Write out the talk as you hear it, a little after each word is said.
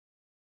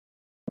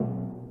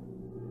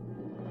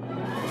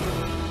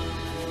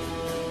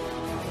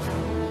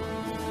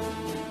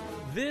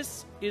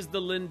This is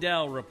the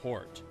Lindell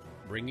Report,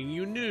 bringing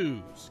you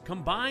news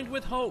combined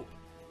with hope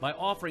by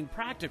offering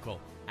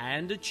practical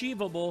and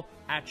achievable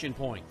action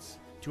points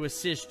to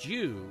assist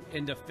you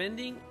in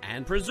defending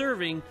and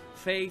preserving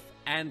faith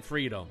and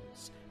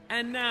freedoms.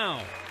 And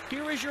now,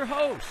 here is your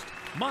host,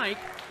 Mike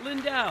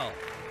Lindell.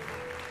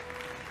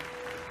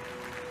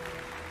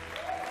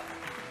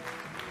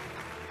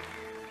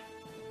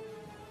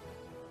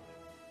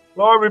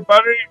 Hello,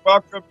 everybody.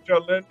 Welcome to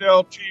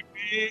Lindell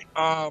TV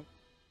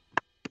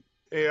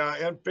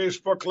and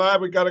Facebook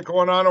Live. We got it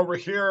going on over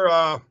here.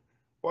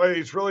 Boy,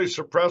 he's really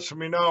suppressing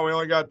me now. We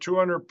only got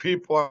 200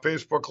 people on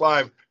Facebook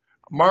Live.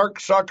 Mark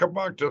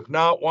Zuckerberg does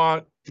not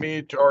want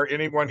me to, or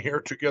anyone here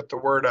to get the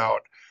word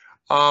out.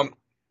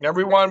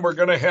 Everyone, we're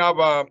going to have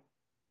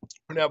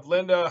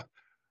Linda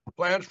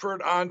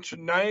Blanchard on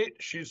tonight.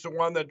 She's the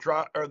one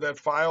that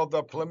filed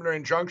the preliminary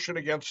injunction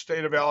against the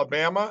state of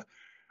Alabama.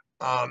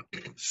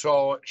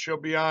 So she'll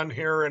be on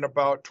here in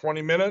about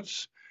 20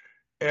 minutes.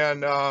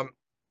 And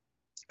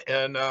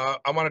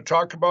I want to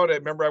talk about it.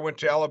 Remember, I went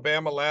to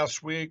Alabama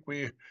last week.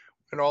 We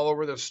went all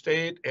over the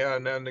state,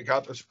 and then they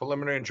got this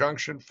preliminary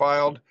injunction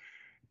filed.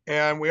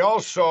 And we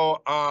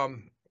also, I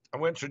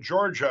went to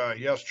Georgia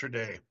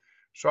yesterday.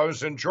 So I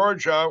was in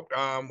Georgia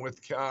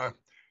with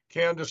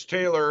Candace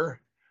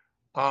Taylor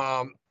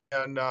for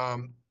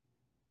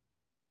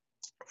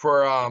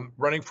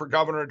running for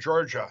governor of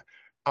Georgia.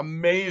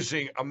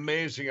 Amazing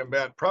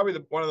event. Probably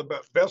one of the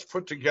best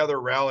put together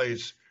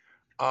rallies.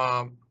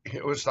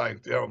 It was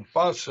like,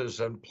 buses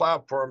and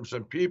platforms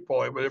and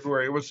people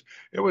everywhere. It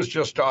was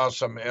just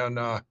awesome. And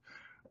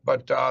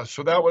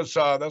so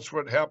that's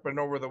what happened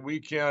over the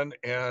weekend.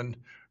 And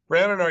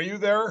Brandon, are you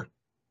there?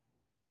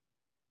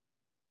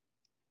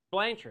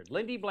 Blanchard,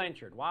 Lindy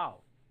Blanchard.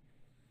 Wow.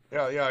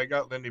 Yeah, I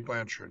got Lindy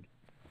Blanchard.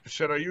 I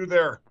said, are you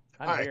there?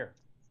 I'm here.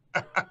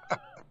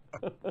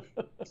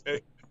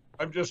 Okay.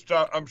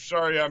 I'm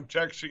sorry, I'm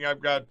texting.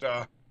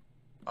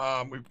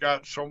 We've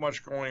got so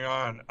much going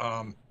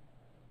on.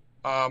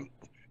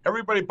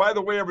 Everybody, by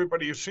the way,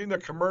 everybody, you've seen the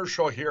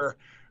commercial here.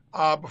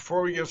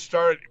 Before we get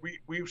started,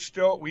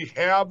 we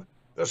have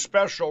the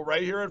special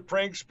right here at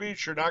Frank's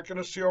Beach. You're not going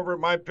to see over at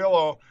My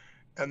Pillow,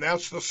 and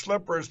that's the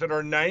slippers that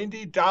are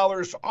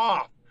 $90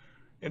 off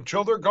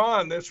until they're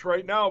gone. This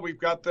right now, we've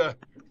got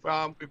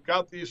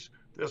this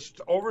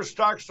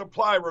overstock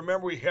supply.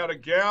 Remember, we had a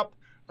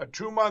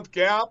 2-month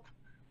gap.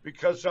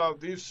 Because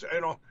these,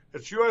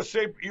 it's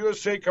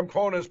USA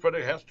components, but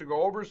it has to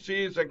go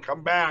overseas and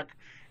come back.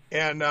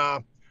 And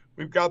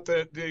we've got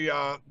the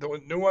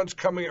new ones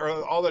coming, or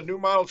all the new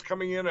models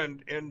coming in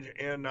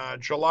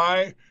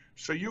July.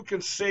 So you can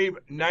save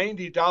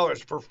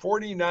 $90 for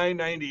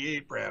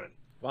 $49.98, Brandon.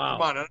 Wow.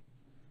 Come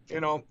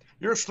on,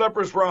 your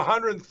slippers were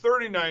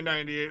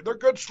 $139.98. They're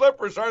good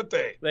slippers, aren't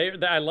they?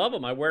 I love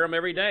them. I wear them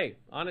every day,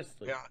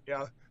 honestly.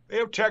 Yeah. They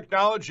have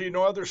technology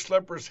no other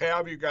slippers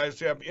have, you guys.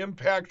 They have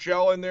impact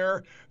gel in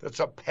there. That's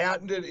a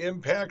patented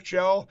impact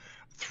gel.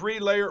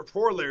 4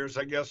 layers,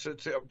 I guess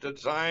it's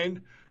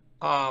designed.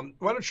 Why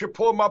don't you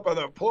pull them up on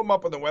the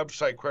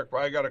website quick?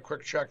 I got to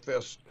quick check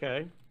this.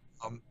 Okay.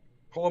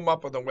 Pull them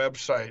up on the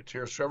website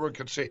here so everyone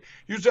can see.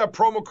 Use that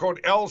promo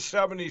code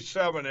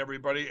L77,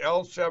 everybody.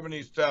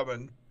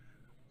 L77.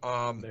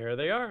 There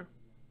they are.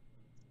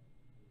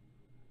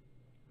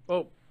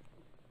 Oh.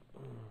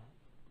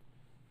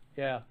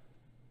 Yeah.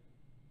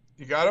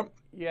 You got them?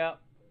 Yeah.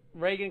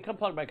 Reagan, come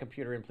plug my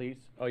computer in, please.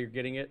 Oh, you're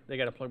getting it? They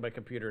got to plug my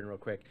computer in real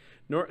quick.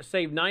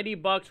 Save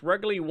 $90,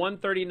 regularly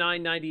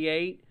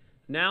 $139.98.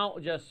 Now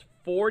just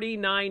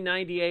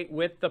 $49.98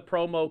 with the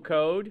promo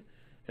code.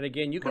 And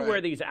again, you can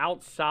wear these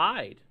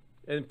outside.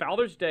 And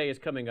Father's Day is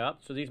coming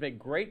up, so these make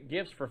great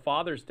gifts for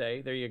Father's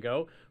Day. There you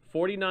go.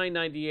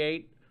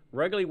 $49.98,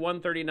 regularly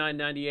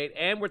 $139.98.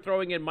 And we're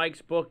throwing in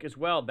Mike's book as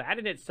well. That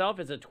in itself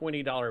is a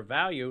 $20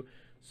 value.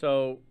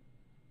 So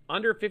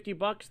under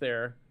 $50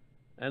 there.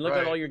 And look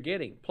at all you're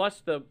getting.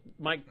 Plus the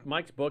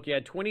Mike's book, you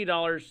had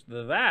 $20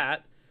 to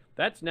that.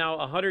 That's now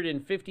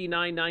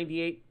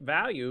 $159.98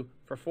 value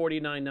for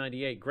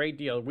 $49.98. Great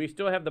deal. We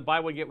still have the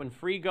buy one, get one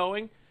free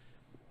going.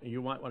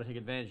 You might want to take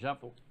advantage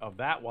of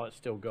that while it's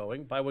still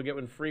going. Buy one, get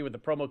one free with the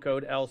promo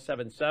code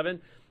L77.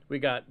 We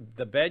got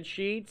the bed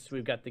sheets.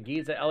 We've got the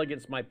Giza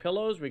Elegance My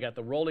Pillows. We got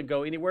the Roll and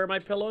Go Anywhere My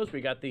Pillows.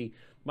 We got the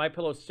My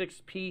Pillow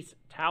 6-piece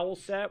towel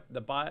set.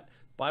 The buy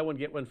one,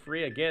 get one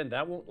free. Again,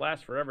 that won't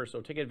last forever,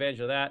 so take advantage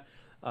of that.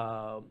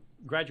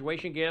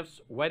 Graduation gifts,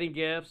 wedding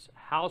gifts,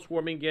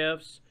 housewarming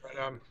gifts,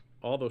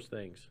 all those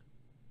things.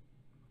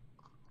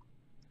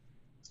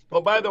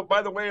 Well, by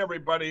the way,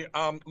 everybody,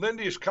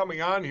 Lindy's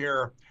coming on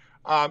here.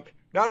 Not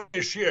only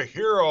is she a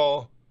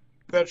hero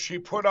that she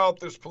put out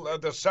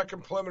the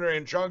second preliminary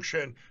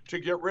injunction to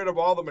get rid of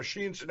all the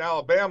machines in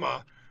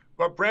Alabama,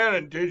 but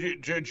Brandon,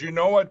 did you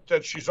know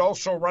that she's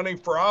also running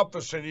for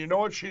office? And you know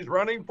what she's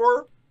running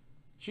for?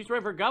 She's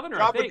running for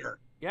governor. I think.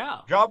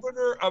 Yeah.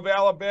 Governor of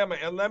Alabama.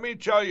 And let me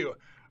tell you,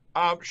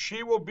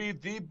 she will be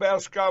the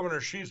best governor.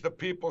 She's the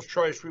people's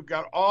choice. We've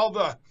got all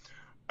the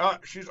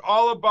She's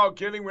all about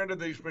getting rid of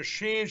these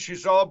machines.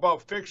 She's all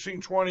about fixing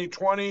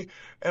 2020.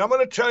 And I'm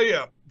going to tell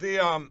you,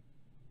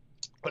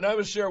 when I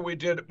was there, we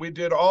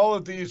did all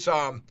of these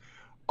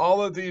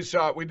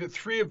we did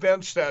 3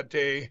 events that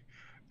day,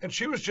 and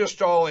she was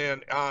just all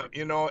in,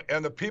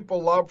 and the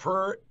people love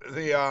her.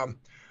 I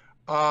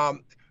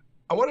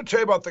want to tell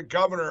you about the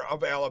governor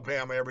of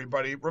Alabama,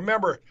 everybody.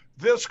 Remember,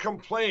 this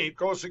complaint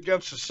goes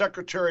against the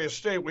Secretary of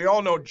State. We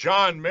all know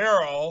John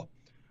Merrill.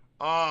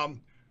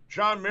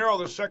 John Merrill,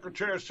 the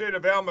Secretary of State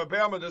of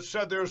Alabama, that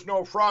said there's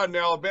no fraud in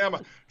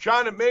Alabama.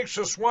 John, it makes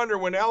us wonder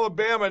when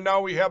Alabama,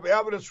 now we have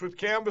evidence with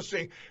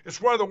canvassing, it's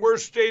one of the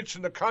worst states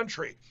in the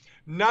country.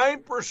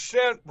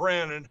 9%,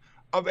 Brandon,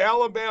 of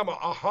Alabama,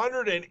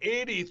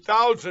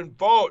 180,000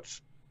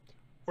 votes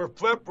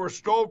were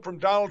stolen from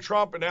Donald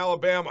Trump in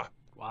Alabama.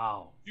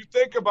 Wow. You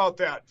think about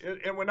that.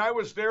 And when I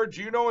was there,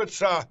 do you know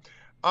it's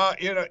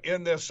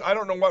in this, I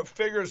don't know what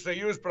figures they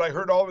use, but I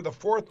heard all over the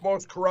 4th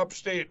most corrupt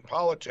state in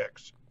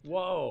politics.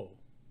 Whoa.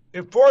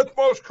 The 4th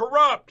most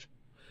corrupt.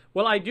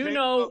 Well, I do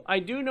know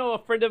a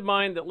friend of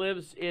mine that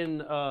lives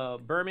in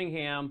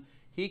Birmingham.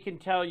 He can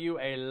tell you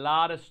a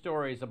lot of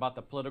stories about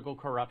the political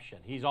corruption.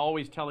 He's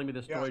always telling me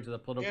the stories of the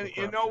political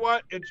corruption. You know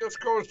what? It just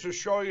goes to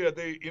show you,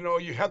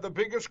 you have the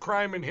biggest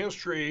crime in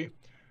history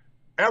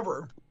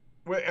ever,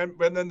 and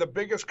then the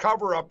biggest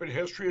cover-up in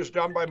history is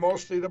done by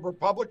mostly the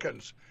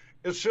Republicans.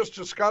 It's just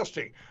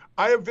disgusting.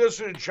 I have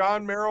visited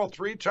John Merrill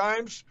 3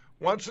 times,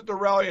 once at the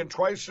rally and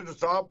twice at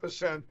his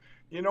office, and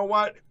you know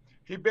what?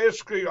 He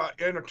basically,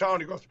 in a town,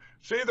 he goes,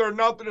 see, there's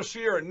nothing to see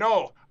here.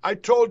 No, I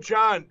told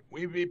John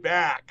we'd be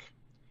back.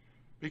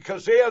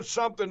 Because they had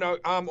something,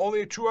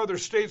 only 2 other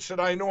states that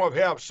I know of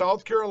have.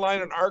 South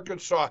Carolina and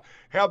Arkansas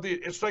have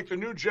it's like the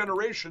new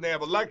generation. They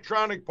have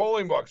electronic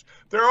polling books.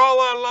 They're all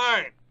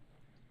online.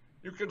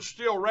 You can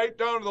steal right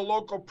down to the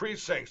local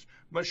precincts.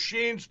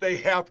 Machines, they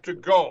have to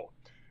go.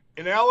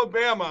 In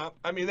Alabama,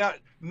 I mean, that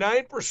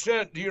 9%,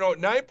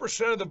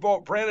 9% of the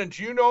vote, Brandon,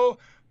 do you know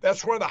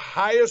that's one of the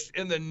highest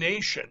in the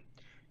nation?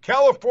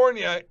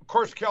 California, of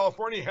course,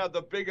 California had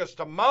the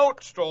biggest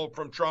amount stolen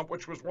from Trump,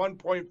 which was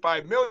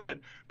 1.5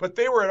 million, but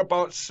they were at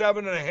about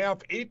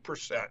 7.5%,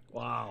 8%.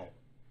 Wow.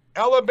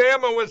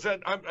 Alabama was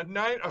at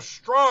a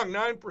strong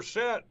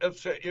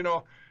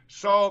 9%.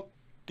 So,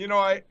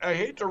 I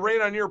hate to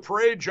rain on your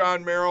parade,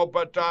 John Merrill,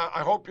 but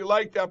I hope you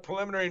like that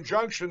preliminary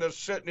injunction that's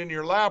sitting in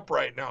your lap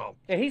right now.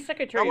 Yeah, he's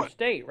Secretary of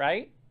State,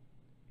 right?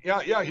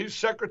 Yeah, he's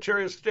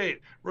Secretary of State.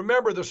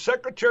 Remember, the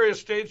Secretary of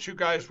States, you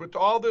guys, with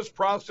all this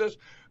process,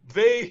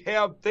 they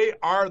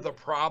are the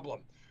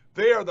problem.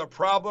 They are the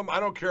problem. I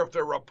don't care if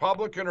they're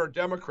Republican or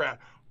Democrat.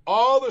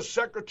 All the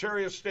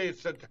Secretary of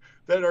States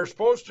that are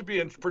supposed to be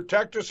and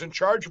protect us in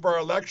charge of our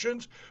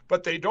elections,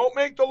 but they don't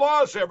make the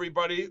laws,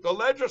 everybody. The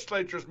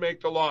legislatures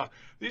make the law.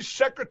 These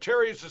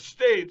Secretaries of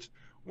States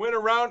went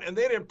around and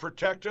they didn't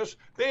protect us.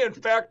 They, in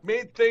fact,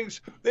 made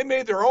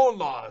their own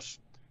laws.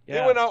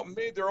 Yeah. They went out and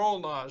made their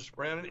own laws,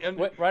 Brandon. And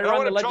right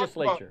around the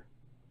legislature.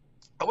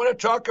 I want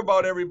to talk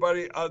about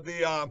everybody,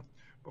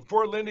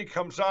 before Lindy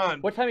comes on.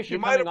 What time is she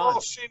coming on? You might have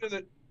all seen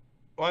it.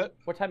 What?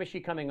 What time is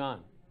she coming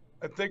on?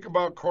 I think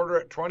about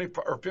 20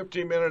 or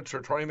 15 minutes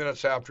or 20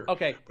 minutes after.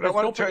 Okay, but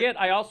don't forget,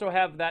 I also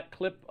have that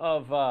clip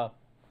of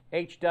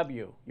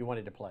HW you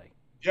wanted to play.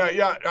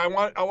 Yeah, I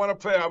want to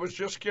play. I was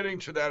just getting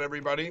to that,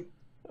 everybody.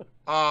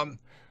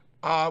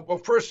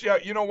 Well, first,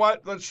 you know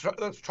what? Let's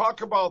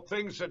talk about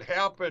things that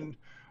happened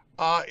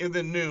in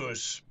the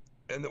news,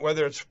 and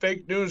whether it's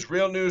fake news,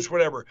 real news,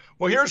 whatever.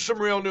 Well, here's some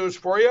real news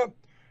for you.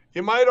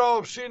 You might all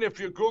have seen,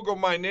 if you Google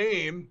my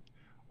name,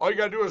 all you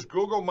got to do is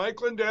Google Mike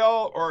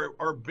Lindell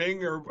or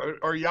Bing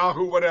or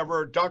Yahoo,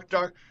 whatever, or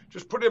DuckDuck.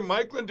 Just put in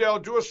Mike Lindell,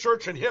 do a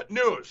search, and hit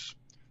news.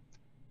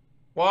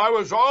 Well, I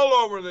was all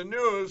over the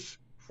news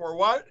for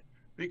what?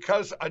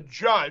 Because the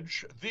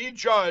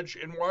judge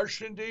in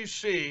Washington,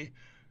 D.C.,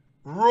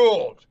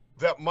 ruled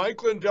that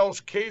Mike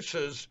Lindell's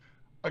cases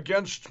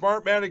against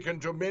Smartmatic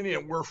and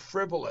Dominion were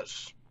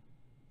frivolous.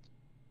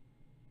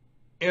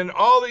 In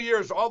all the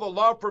years, all the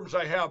law firms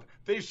I have,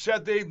 they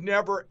said they've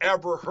never,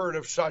 ever heard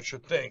of such a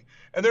thing.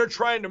 And they're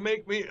trying to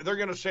they're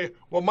going to say,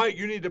 well, Mike,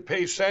 you need to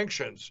pay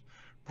sanctions.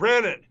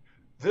 Brennan,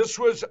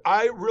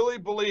 I really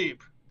believe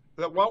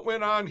that what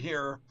went on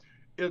here,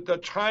 the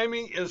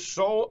timing is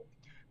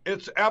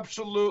it's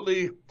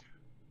absolutely,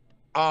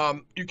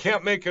 you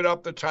can't make it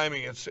up, the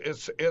timing.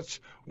 It's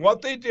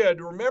what they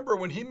did. Remember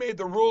when he made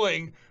the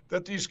ruling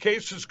that these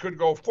cases could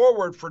go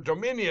forward for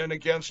Dominion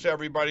against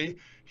everybody,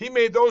 he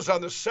made those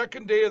on the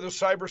second day of the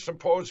Cyber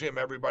Symposium,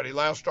 everybody,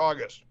 last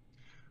August.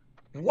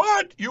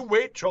 What? You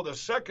wait till the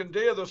second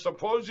day of the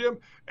symposium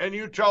and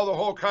you tell the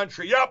whole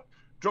country, yep,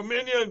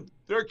 Dominion,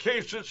 their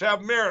cases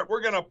have merit.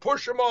 We're going to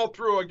push them all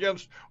through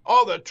against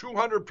all the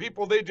 200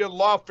 people they did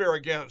lawfare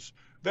against,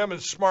 them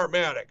and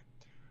Smartmatic.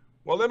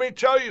 Well, let me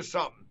tell you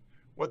something.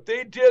 What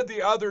they did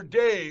the other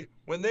day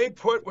when that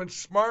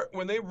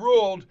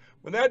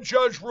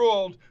judge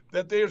ruled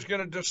that they was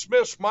going to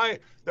dismiss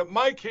that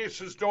my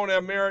cases don't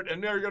have merit,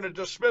 and they're going to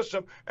dismiss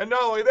them. And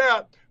not only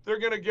that, they're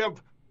going to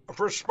give,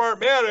 for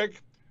Smartmatic,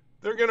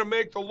 they're going to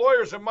make the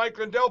lawyers and Mike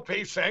Lindell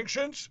pay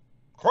sanctions.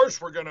 Of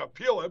course, we're going to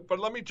appeal it. But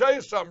let me tell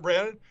you something,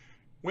 Brandon.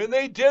 When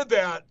they did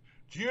that,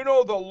 do you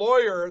know the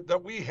lawyer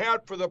that we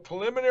had for the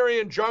preliminary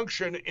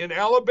injunction in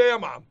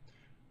Alabama,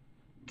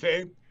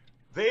 okay,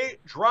 they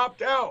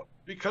dropped out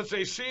because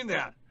they seen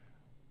that.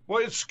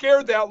 Well, it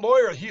scared that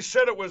lawyer. He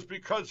said it was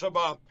because of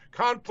a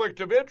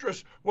conflict of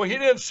interest. Well, he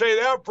didn't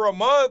say that for a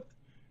month.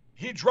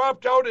 He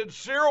dropped out at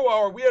 0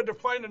 hour. We had to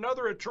find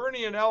another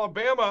attorney in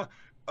Alabama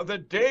the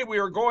day we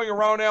were going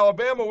around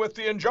Alabama with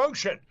the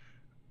injunction.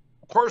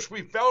 Of course,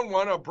 we found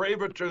one, a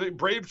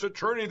Braves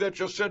attorney that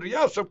just said,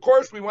 yes, of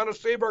course, we want to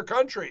save our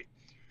country.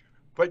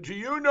 But do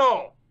you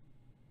know,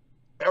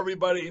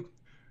 everybody,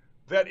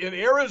 that in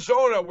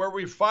Arizona, where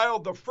we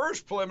filed the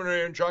first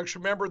preliminary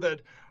injunction, remember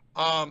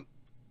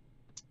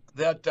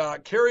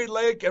that Kerry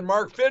Lake and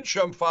Mark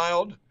Fincham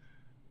filed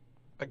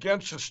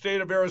against the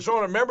state of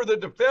Arizona. Remember, the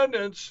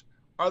defendants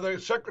are the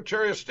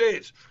Secretary of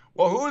States.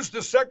 Well, who's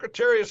the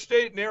Secretary of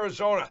State in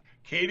Arizona?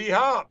 Katie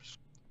Hobbs.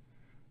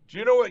 Do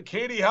you know what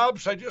Katie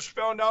Hobbs, I just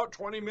found out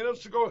 20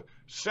 minutes ago,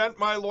 sent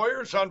my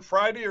lawyers on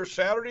Friday or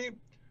Saturday?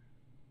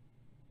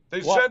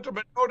 They sent them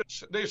a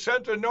notice. They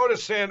sent a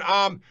notice saying,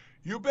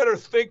 you better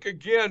think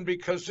again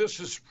because this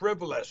is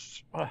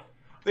frivolous.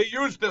 They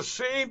used the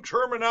same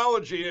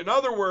terminology. In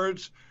other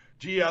words,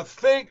 do you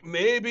think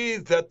maybe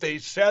that they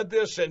said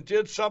this and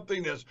did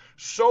something that's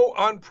so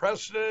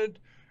unprecedented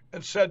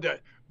and said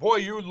that, boy,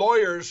 you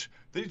lawyers,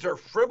 these are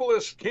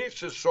frivolous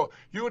cases, so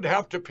you would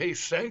have to pay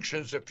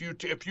sanctions if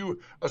you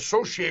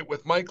associate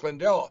with Mike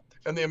Lindell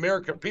and the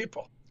American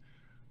people?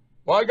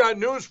 Well, I got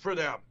news for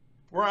them.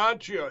 We're on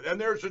to you. And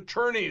there's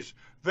attorneys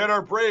that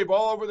are brave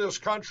all over this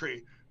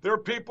country. They're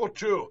people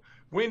too.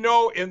 We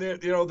know in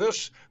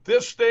the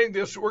this thing,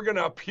 we're going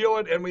to appeal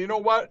it, and you know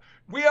what?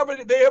 They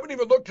haven't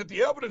even looked at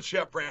the evidence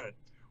yet, Brandon.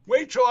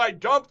 Wait till I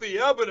dump the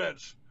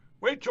evidence.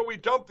 Wait till we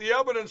dump the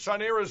evidence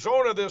on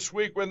Arizona this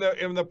week in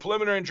the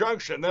preliminary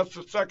injunction. That's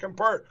the second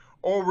part.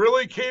 Oh,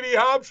 really, Katie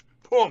Hobbs?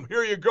 Boom,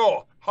 here you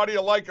go. How do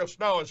you like us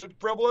now? Is it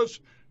frivolous?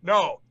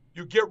 No.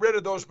 You get rid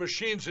of those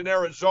machines in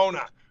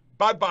Arizona.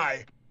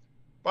 Bye-bye.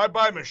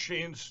 Bye-bye,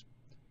 machines.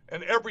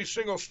 And every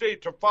single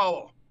state to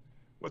follow.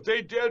 What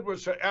they did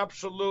was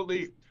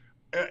absolutely,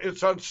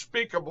 it's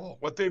unspeakable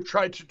what they've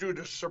tried to do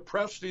to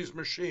suppress these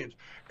machines.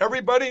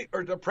 Everybody,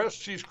 or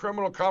suppress these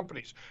criminal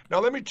companies. Now,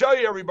 let me tell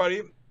you,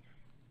 everybody,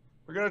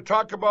 we're going to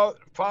talk about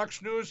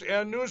Fox News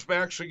and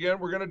Newsmax again.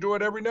 We're going to do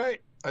it every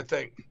night, I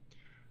think.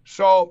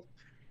 So,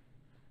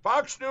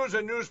 Fox News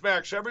and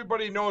Newsmax,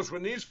 everybody knows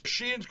when these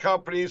machines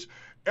companies,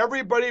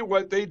 everybody,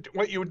 what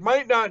you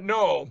might not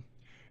know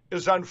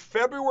is on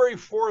February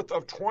 4th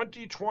of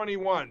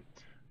 2021,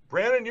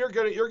 Brandon, you're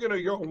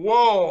gonna go,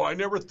 whoa, I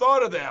never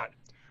thought of that.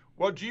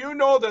 Well, do you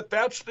know that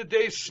that's the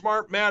day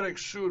Smartmatic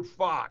sued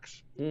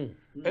Fox?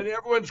 Mm-hmm. And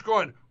everyone's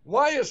going,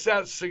 why is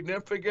that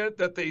significant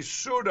that they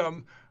sued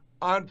them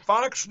on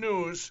Fox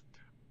News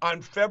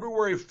on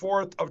February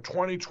 4th of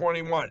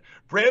 2021?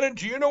 Brandon,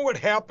 do you know what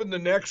happened the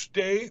next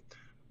day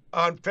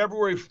on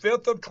February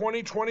 5th of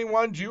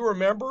 2021? Do you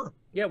remember?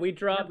 Yeah, we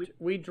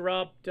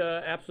dropped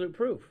Absolute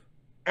Proof.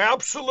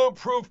 Absolute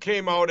Proof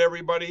came out,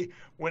 everybody.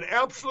 When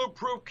Absolute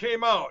Proof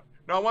came out,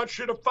 now I want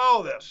you to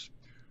follow this.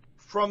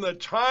 From the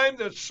time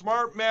that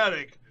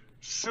Smartmatic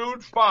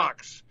sued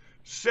Fox,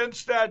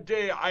 since that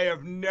day, I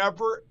have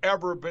never,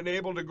 ever been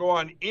able to go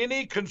on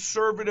any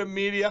conservative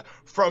media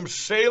from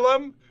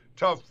Salem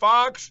to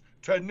Fox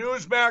to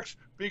Newsmax.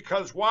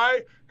 Because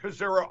why? Because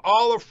they were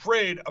all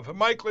afraid of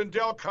Mike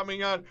Lindell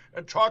coming on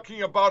and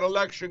talking about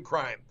election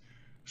crime.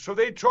 So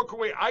they took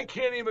away, I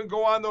can't even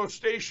go on those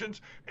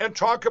stations and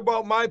talk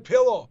about my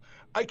pillow.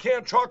 I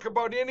can't talk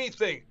about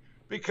anything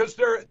because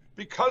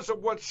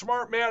of what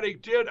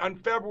Smartmatic did on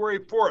February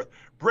 4th.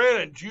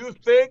 Brandon, do you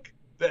think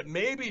that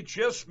maybe,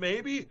 just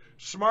maybe,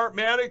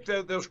 Smartmatic,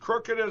 that as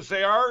crooked as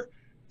they are,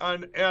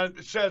 and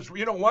says,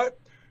 you know what?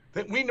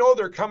 That we know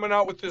they're coming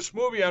out with this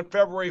movie on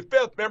February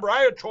 5th. Remember,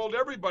 I had told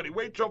everybody,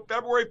 wait till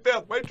February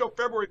 5th, wait till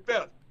February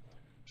 5th.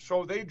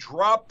 So they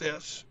dropped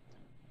this.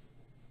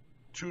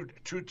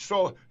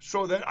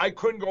 So that I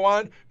couldn't go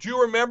on. Do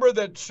you remember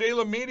that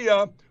Salem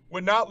Media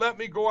would not let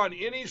me go on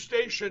any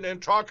station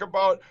and talk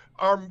about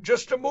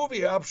just a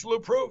movie,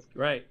 Absolute Proof?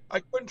 Right. I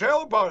couldn't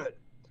tell about it.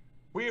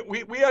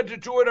 We had to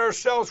do it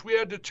ourselves. We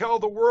had to tell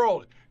the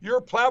world. Your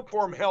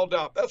platform held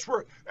up.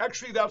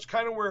 That's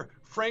kind of where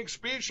Frank's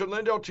speech and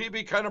Lindell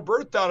TV kind of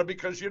birthed out of,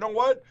 because you know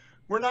what?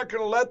 We're not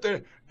going to let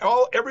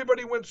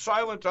everybody went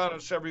silent on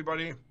us,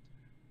 everybody.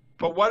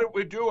 But what did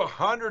we do?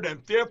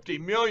 150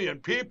 million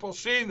people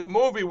seeing the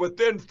movie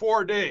within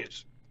 4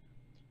 days.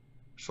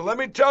 So let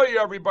me tell you,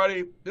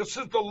 everybody, this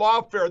is the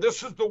lawfare.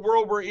 This is the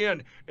world we're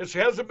in. It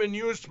hasn't been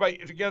used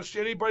against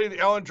anybody,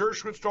 Alan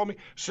Dershowitz told me,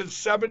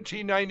 since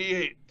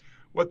 1798.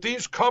 What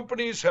these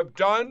companies have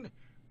done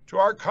to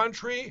our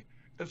country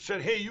and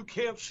said, hey, you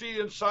can't see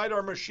inside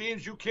our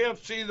machines. You can't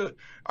see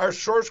our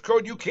source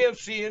code. You can't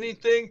see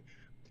anything.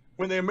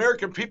 When the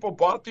American people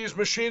bought these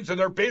machines, and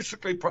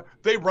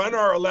they run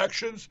our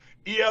elections,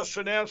 ES&S,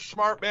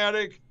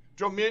 Smartmatic,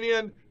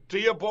 Dominion,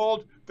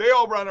 Diebold, they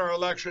all run our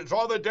elections.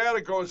 All the data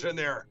goes in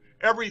there,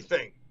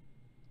 everything.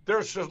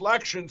 There's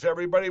selections,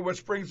 everybody,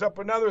 which brings up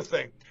another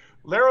thing.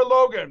 Lara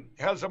Logan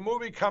has a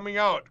movie coming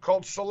out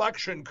called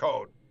Selection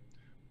Code.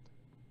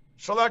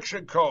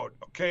 Selection Code,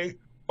 okay?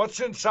 What's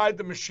inside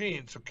the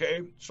machines,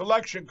 okay?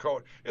 Selection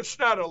Code. It's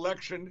not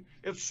election,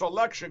 it's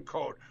Selection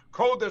Code.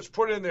 Code that's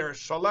put in there,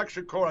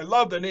 Selection Code. I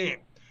love the name.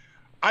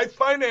 I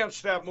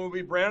financed that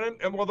movie, Brandon,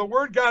 and well, the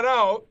word got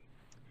out,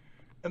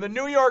 and the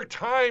New York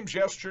Times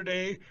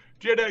yesterday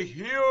did a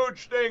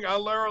huge thing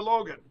on Lara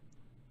Logan.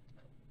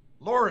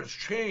 Laura's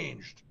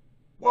changed.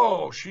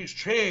 Whoa, she's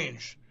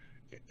changed.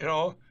 You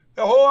know,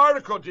 the whole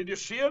article, did you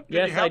see it?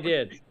 Yes, I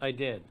did. I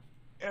did.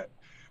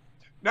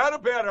 Not a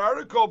bad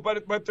article,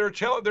 but they're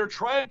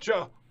trying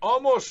to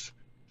almost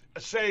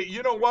say,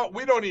 you know what,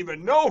 we don't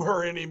even know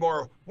her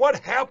anymore. What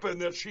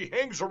happened that she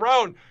hangs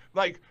around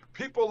like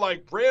people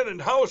like Brandon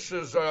House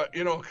is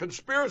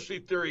conspiracy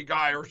theory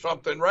guy or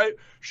something, right?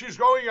 She's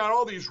going on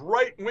all these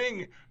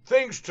right-wing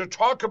things to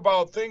talk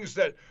about things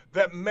that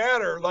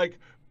matter, like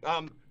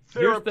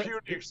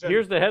therapeutics.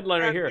 Here's the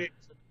headline right here.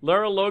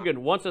 Lara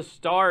Logan, once a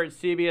star at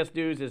CBS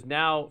News, is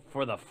now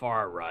for the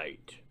far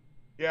right.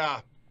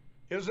 Yeah.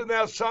 Isn't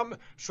that something?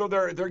 So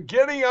they're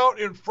getting out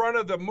in front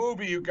of the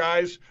movie, you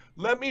guys.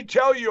 Let me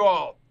tell you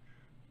all,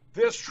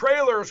 this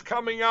trailer is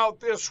coming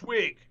out this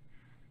week.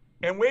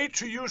 And wait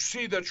till you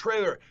see the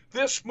trailer.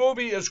 This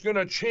movie is going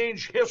to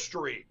change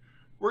history.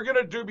 We're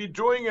going to be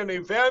doing an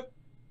event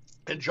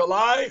in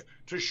July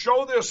to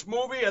show this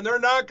movie, and they're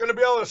not going to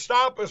be able to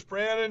stop us,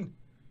 Brandon.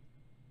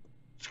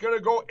 It's going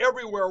to go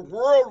everywhere,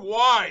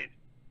 worldwide.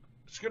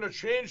 It's going to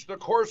change the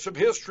course of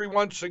history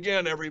once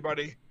again,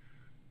 everybody.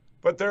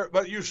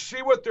 But you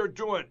see what they're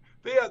doing.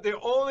 The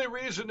only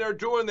reason they're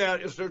doing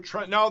that is they're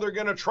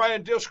going to try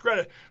and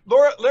discredit.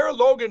 Lara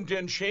Logan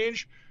didn't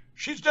change.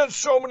 She's done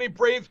so many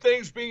brave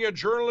things being a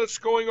journalist,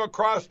 going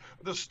across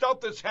the stuff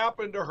that's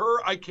happened to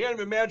her. I can't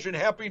imagine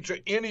happening to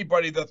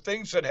anybody, the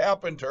things that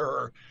happened to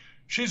her.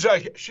 She's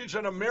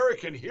an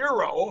American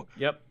hero.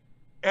 Yep.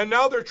 And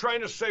now they're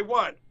trying to say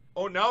what?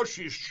 Oh, now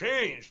she's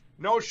changed.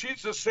 No,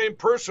 she's the same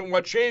person.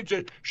 What changed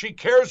it? She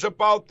cares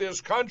about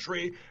this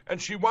country,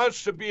 and she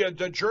wants to be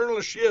the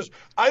journalist she is.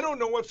 I don't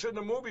know what's in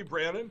the movie,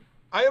 Brandon.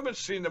 I haven't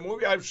seen the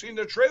movie. I've seen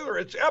the trailer.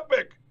 It's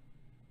epic.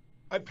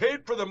 I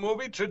paid for the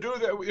movie to do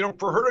that,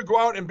 for her to go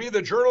out and be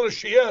the journalist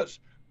she is.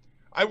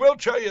 I will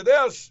tell you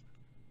this.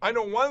 I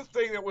know one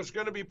thing that was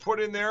going to be put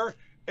in there,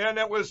 and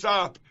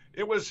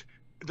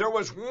there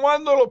was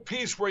one little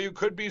piece where you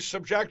could be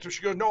subjective.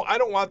 She goes, no, I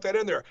don't want that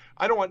in there.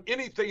 I don't want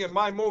anything in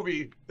my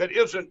movie that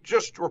isn't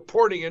just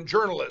reporting and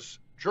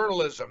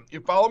journalism.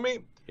 You follow me?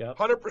 Yeah.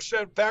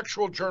 100%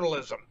 factual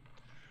journalism.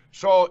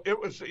 So it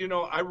was,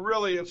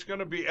 it's going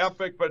to be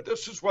epic, but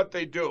this is what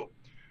they do.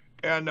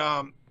 And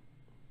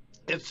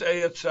it's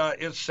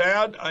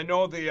sad. I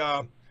know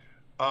the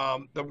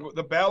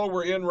battle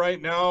we're in right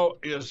now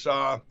is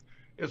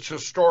it's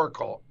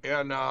historical,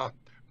 and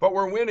but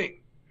we're winning.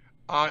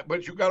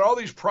 But you got all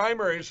these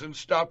primaries and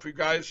stuff, you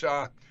guys.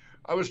 I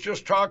was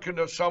just talking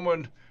to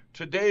someone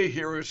today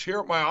here who's here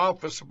at my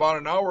office about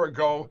an hour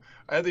ago.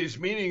 I had these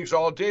meetings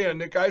all day,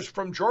 and the guy's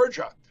from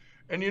Georgia.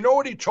 And you know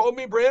what he told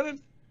me, Brandon?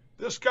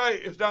 This guy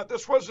is not.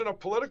 This wasn't a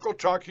political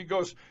talk. He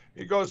goes,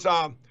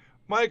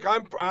 Mike,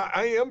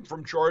 I am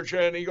from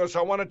Georgia, and he goes,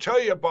 I want to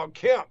tell you about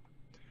Kemp.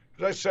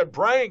 Because I said,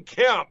 Brian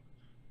Kemp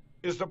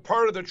is the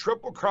part of the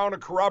Triple Crown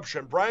of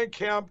corruption. Brian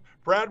Kemp,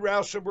 Brad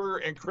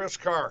Rassenberger, and Chris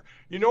Carr.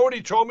 You know what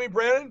he told me,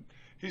 Brandon?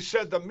 He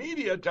said the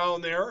media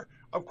down there,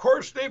 of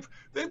course,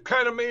 they've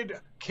kind of made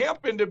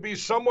Kemp into be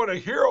somewhat a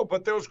hero,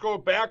 but those go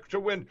back to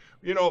when,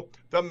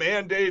 the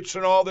mandates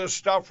and all this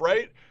stuff,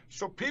 right?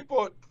 So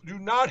people do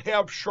not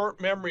have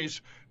short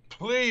memories.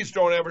 Please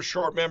don't have a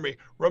short memory.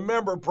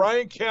 Remember,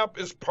 Brian Kemp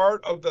is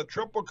part of the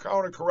Triple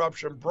Crown of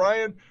corruption.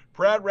 Brad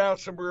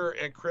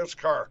Rassenberger, and Chris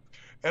Carr.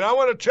 And I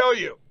want to tell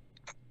you,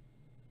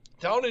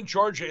 down in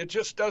Georgia, it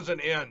just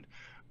doesn't end.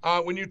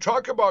 When you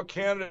talk about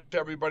candidates,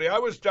 everybody, I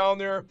was down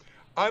there.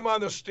 I'm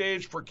on the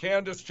stage for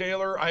Candace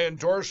Taylor. I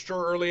endorsed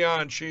her early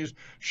on.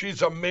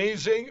 She's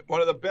amazing.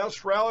 One of the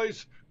best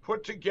rallies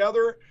put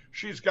together.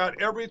 She's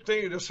got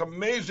everything. This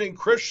amazing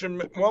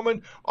Christian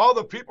woman, all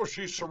the people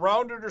she's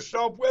surrounded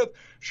herself with.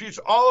 She's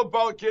all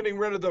about getting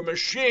rid of the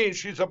machine.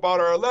 She's about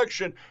our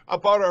election,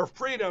 about our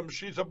freedom.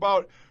 She's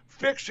about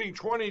fixing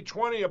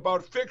 2020,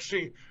 about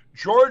fixing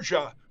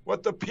Georgia,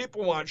 what the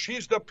people want.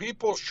 She's the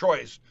people's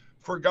choice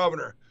for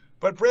governor.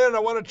 But Brandon, I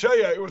want to tell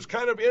you, it was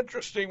kind of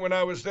interesting when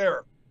I was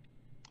there.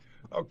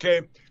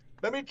 Okay,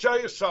 let me tell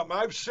you something.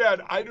 I've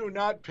said I do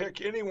not pick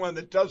anyone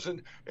that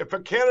doesn't. If a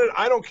candidate,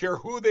 I don't care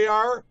who they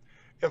are.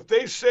 If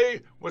they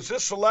say, was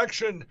this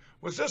election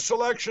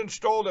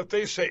stolen? If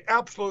they say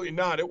absolutely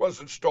not, it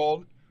wasn't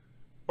stolen.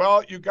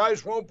 Well, you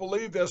guys won't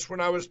believe this.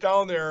 When I was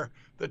down there,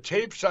 the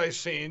tapes I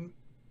seen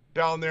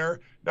down there.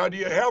 Now, do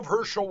you have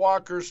Herschel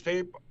Walker's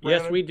tape,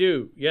 Brandon? Yes, we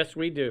do. Yes,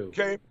 we do.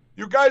 Okay.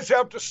 You guys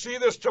have to see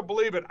this to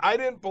believe it. I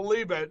didn't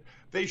believe it.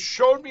 They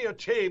showed me a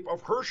tape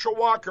of Herschel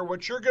Walker.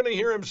 What you're going to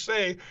hear him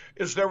say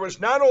is there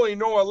was not only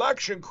no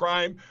election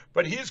crime,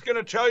 but he's going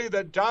to tell you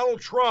that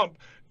Donald Trump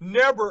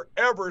never,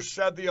 ever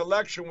said the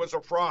election was a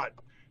fraud.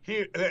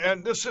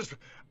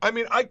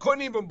 I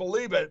couldn't even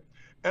believe it.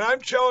 And I'm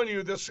telling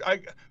you this,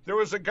 there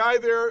was a guy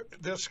there,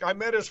 I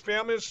met his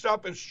family and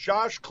stuff. It's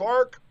Josh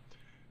Clark,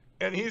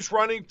 and he's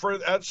running for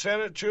that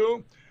Senate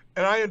too.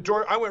 And I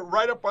went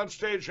right up on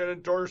stage and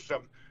endorsed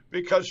him.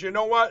 Because you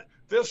know what?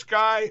 This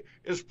guy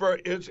is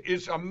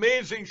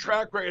amazing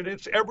track record.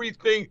 It's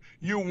everything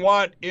you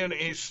want in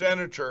a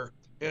senator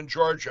in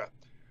Georgia.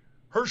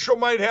 Herschel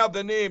might have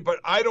the name, but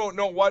I don't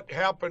know what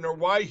happened or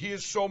why he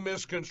is so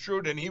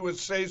misconstrued and he would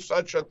say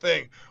such a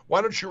thing.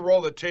 Why don't you roll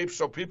the tape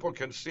so people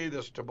can see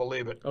this to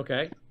believe it?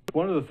 Okay.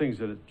 One of the things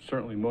that has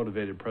certainly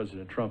motivated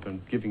President Trump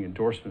in giving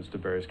endorsements to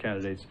various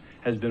candidates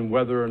has been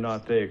whether or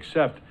not they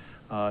accept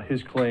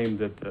his claim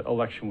that the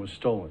election was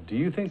stolen. Do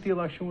you think the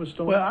election was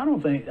stolen? Well, I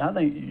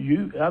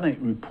think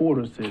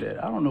reporters say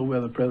that. I don't know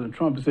whether President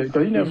Trump said it,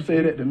 because he never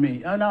said that to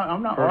me. I'm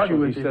not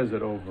arguing with he him. says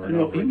it over and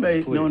over.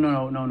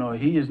 No.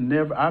 He has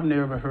never. I've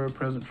never heard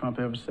President Trump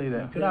ever say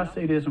that. Could I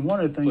say this? And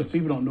one of the things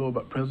people don't know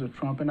about President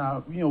Trump, and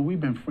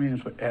we've been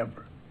friends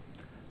forever.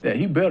 That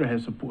he better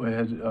has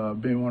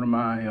been one of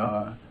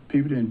my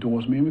people to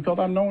endorse me because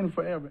I've known him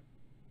forever.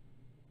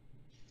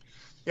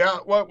 Yeah,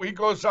 what he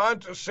goes on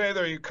to say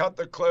there, you cut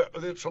the clip,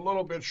 it's a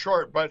little bit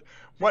short, but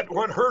what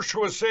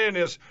Herschel was saying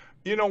is,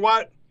 you know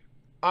what?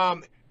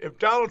 If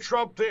Donald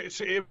Trump,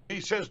 if he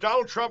says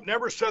Donald Trump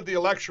never said the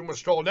election was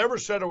stolen, never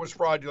said it was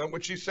fraudulent,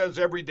 which he says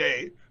every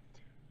day,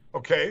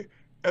 okay?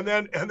 And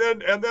then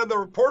the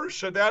reporter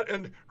said that,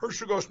 and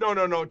Herschel goes,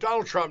 no,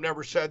 Donald Trump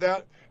never said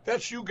that.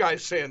 That's you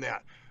guys saying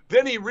that.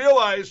 Then he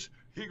realized,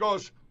 he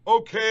goes,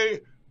 okay,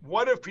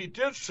 what if he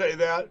did say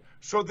that?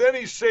 So then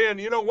he's saying,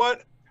 you know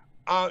what?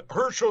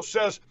 Herschel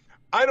says,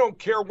 I don't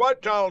care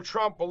what Donald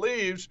Trump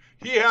believes.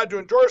 He had to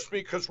endorse me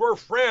because we're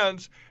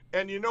friends.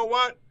 And you know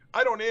what?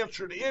 I don't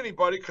answer to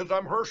anybody because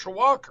I'm Herschel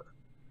Walker.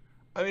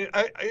 I mean,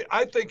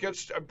 I think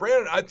it's,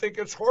 Brandon, I think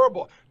it's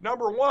horrible.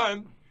 Number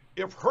one,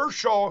 if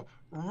Herschel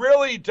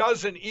really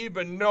doesn't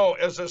even know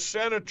as a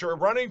senator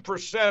running for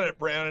Senate,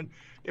 Brandon,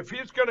 if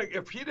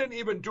he didn't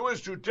even do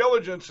his due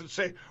diligence and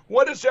say,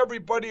 what is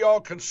everybody all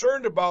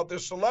concerned about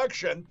this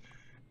election?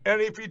 And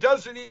if he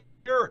doesn't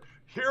hear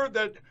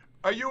that,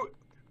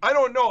 I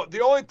don't know.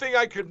 The only thing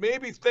I could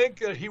maybe think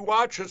that he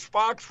watches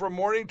Fox from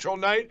morning till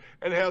night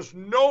and has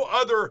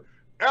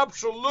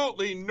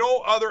absolutely no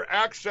other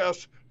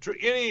access to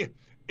any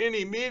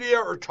media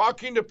or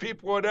talking to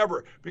people,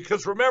 whatever.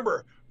 Because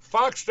remember,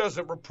 Fox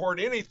doesn't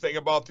report anything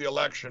about the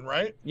election,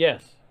 right?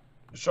 Yes.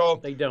 So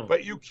they don't.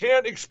 But you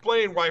can't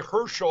explain why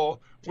Herschel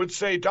would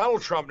say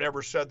Donald Trump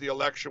never said the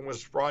election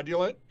was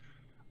fraudulent.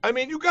 I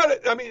mean,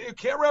 I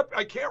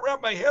can't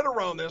wrap my head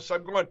around this.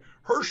 I'm going,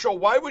 Herschel,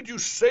 why would you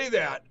say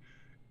that?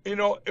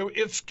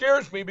 It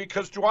scares me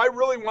because do I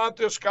really want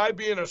this guy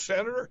being a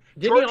senator?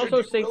 Didn't he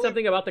also say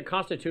something about the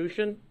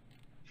Constitution?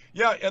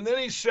 Yeah, and then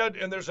he said,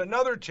 and there's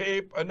another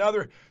tape,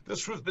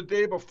 this was the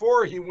day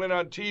before he went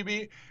on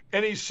TV,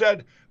 and he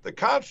said, the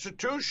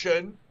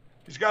Constitution,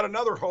 he's got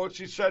another host,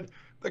 he said,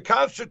 the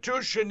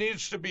Constitution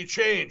needs to be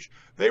changed.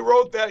 They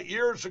wrote that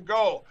years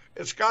ago.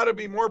 It's got to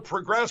be more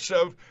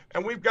progressive,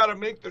 and we've got to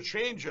make the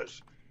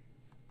changes.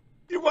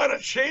 You want to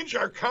change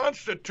our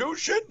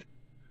Constitution?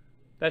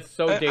 That's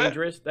so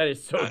dangerous. That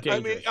is so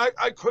dangerous. I mean,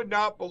 I could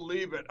not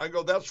believe it. I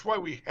go, that's why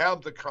we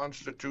have the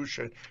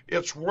Constitution.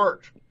 It's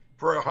worked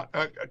for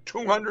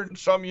 200 and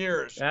some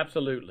years.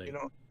 Absolutely.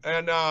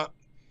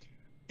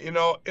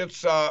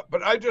 It's,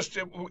 but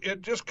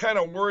it just kind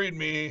of worried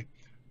me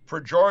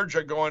for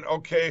Georgia going,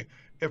 okay,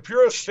 if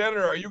you're a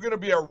senator, are you going to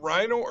be a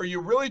rhino or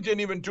you really didn't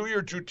even do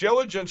your due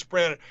diligence,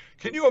 Brandon?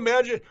 Can you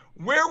imagine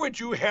where would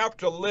you have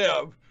to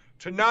live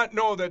to not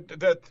know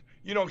that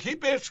he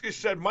basically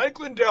said Mike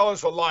Lindell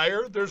is a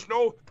liar. There's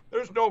no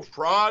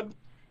fraud.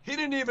 He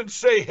didn't even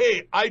say,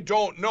 hey, I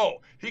don't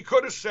know. He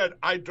could have said,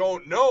 I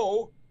don't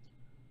know.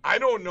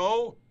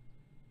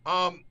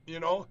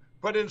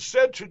 But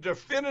instead to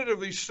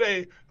definitively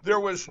say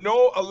there was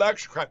no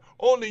election crime.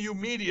 Only you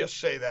media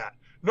say that.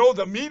 No,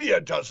 the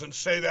media doesn't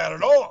say that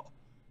at all.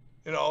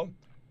 And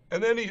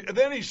then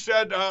he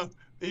said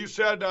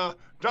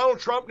Donald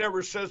Trump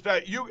never says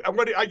that.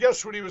 I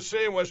guess what he was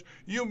saying was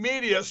you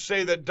media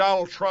say that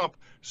Donald Trump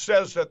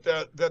says that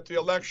the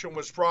election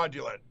was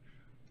fraudulent.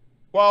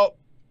 Well,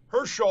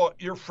 Herschel,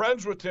 you're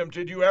friends with him.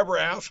 Did you ever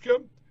ask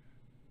him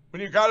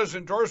when you got his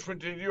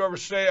endorsement? Did you ever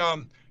say,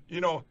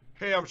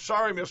 hey, I'm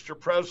sorry, Mr.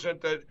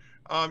 President, that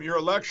your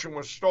election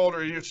was stolen?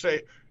 Or you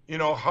say,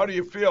 how do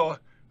you feel?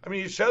 I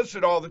mean, he says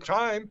it all the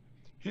time.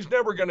 He's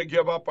never going to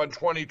give up on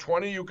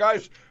 2020. You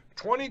guys,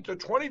 the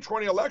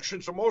 2020 election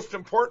is the most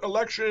important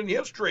election in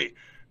history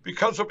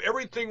because of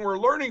everything we're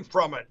learning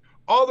from it.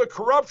 All the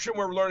corruption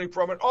we're learning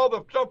from it, all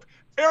the stuff,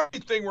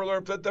 everything we're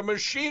learning, that the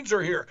machines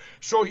are here.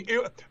 So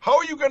how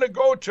are you going to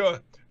go to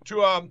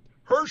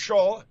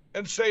Herschel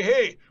and say,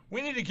 hey,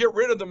 we need to get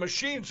rid of the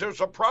machines?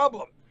 There's a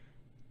problem.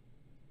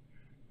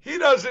 he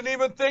doesn't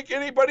even think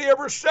anybody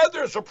ever said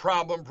there's a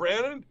problem,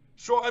 Brandon.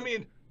 So, I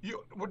mean,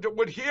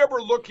 would he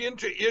ever look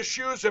into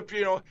issues if,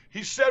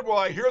 he said, well,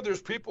 I hear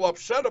there's people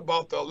upset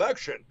about the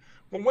election.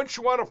 Well, wouldn't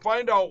you want to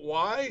find out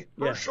why,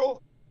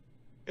 Herschel?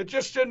 It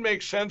just didn't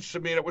make sense to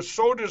me. And it was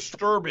so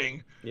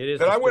disturbing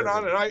that I went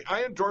on and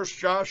I endorsed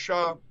Josh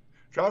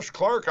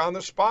Clark on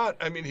the spot.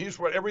 I mean, he's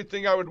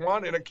everything I would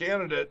want in a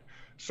candidate.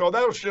 So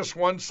that was just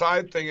one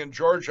side thing in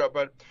Georgia.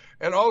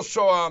 And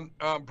also,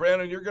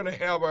 Brandon, you're going to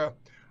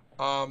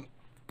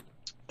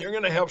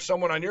have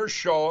someone on your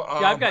show.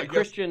 Yeah,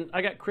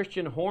 I got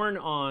Christian Horn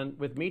on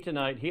with me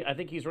tonight. I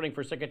think he's running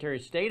for Secretary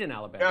of State in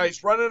Alabama. Yeah,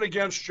 he's running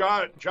against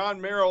John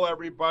Merrill,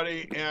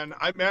 everybody, and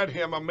I met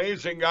him.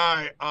 Amazing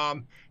guy.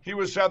 He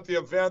was at the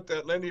event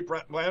that Lindy,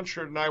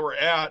 Blanchard, and I were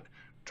at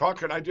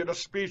talking. I did a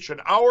speech,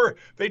 an hour.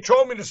 They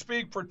told me to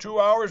speak for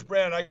 2 hours,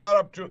 Brandon. I got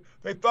up to.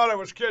 They thought I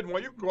was kidding.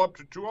 Well, you can go up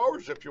to 2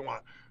 hours if you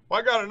want. Well,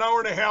 I got an hour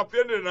and a half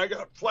into it, and I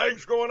got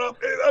flags going up.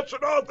 Hey, that's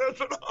enough.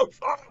 That's enough.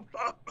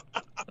 Stop.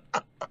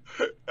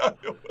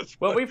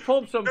 Well, we've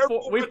pulled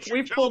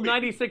we've pulled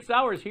 96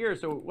 hours here.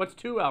 So what's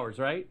 2 hours,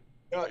 right?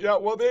 Yeah.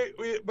 Well,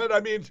 but I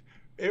mean,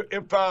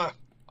 if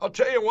I'll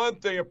tell you one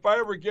thing, if I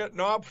ever get an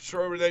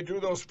officer where they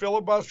do those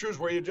filibusters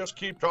where you just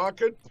keep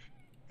talking,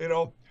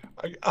 I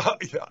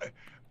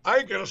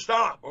ain't gonna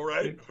stop. All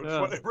right,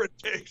 whatever it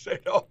takes,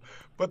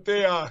 But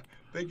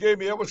they gave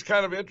me. It was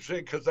kind of interesting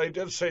because they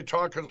did say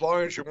talk as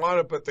long as you want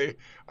it, but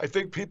I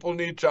think people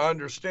need to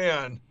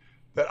understand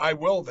that I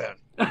will then.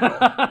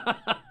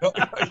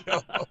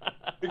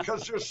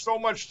 Because there's so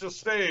much to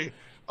say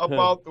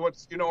about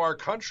what's our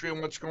country and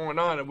what's going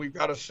on, and we've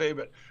got to save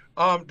it.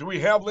 Do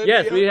we have Lindy?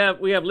 Yes,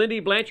 we have Lindy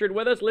Blanchard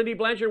with us. Lindy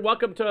Blanchard,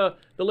 welcome to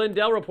the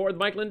Lindell Report with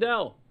Mike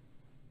Lindell.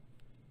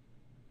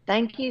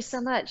 Thank you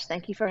so much.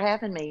 Thank you for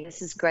having me.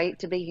 This is great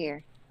to be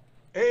here.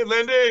 Hey,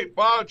 Lindy.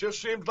 Wow, it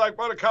just seems like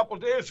a couple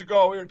of days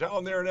ago we were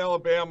down there in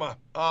Alabama.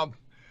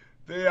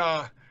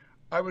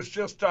 I was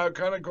just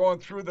kind of going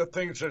through the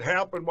things that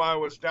happened while I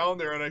was down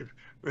there, and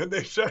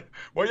they said,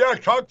 well, yeah, I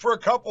talked for a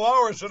couple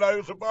hours, and I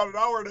was about an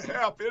hour and a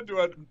half into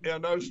it,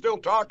 and I was still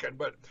talking.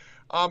 But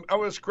it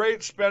was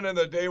great spending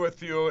the day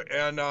with you,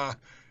 and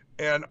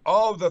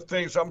all of the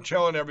things I'm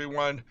telling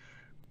everyone.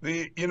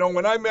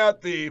 When I'm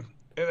at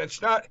and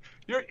it's not,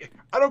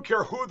 I don't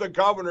care who the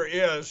governor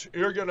is,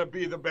 you're going to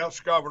be the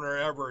best governor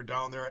ever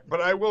down there.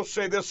 But I will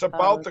say this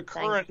about the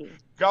current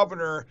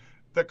governor.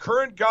 The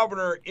current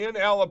governor in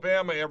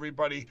Alabama,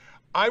 everybody,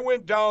 I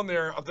went down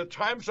there, of the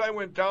times I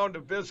went down to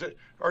visit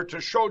or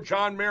to show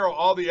John Merrill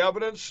all the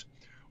evidence,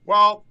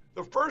 well,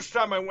 the first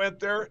time I went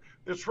there,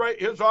 it's right,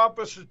 his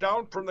office is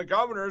down from the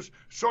governor's,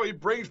 so he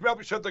brings me up,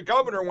 he said, the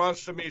governor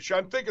wants to meet you.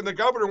 I'm thinking the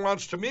governor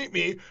wants to meet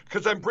me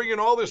because I'm bringing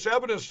all this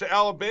evidence to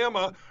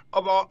Alabama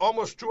about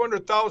almost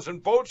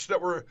 200,000 votes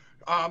that were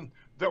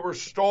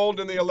stolen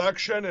in the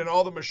election, and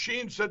all the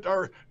machines that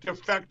are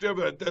defective,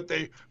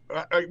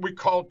 we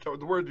call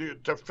the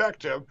word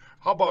defective.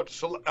 How about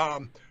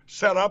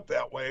set up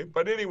that way?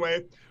 But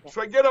anyway,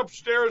 so I get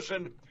upstairs,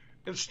 and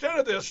instead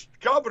of this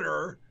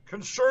governor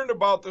concerned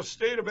about the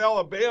state of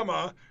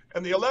Alabama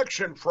and the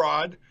election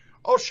fraud,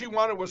 all she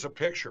wanted was a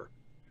picture.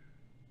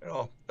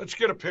 Let's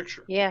get a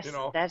picture. Yes,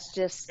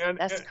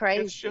 that's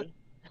crazy.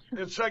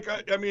 It's like,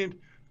 I mean,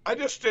 I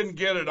just didn't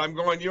get it. I'm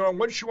going,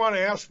 wouldn't you want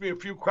to ask me a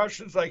few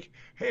questions like,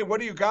 hey, what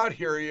do you got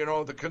here?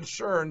 The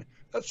concern.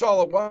 That's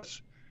all it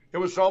was. It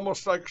was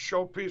almost like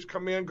showpiece,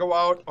 come in, go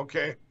out.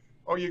 Okay.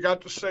 Oh, you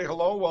got to say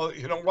hello? Well,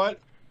 you know what?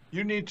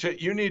 You need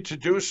to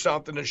do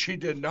something, and she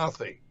did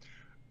nothing.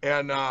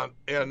 And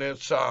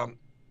it's so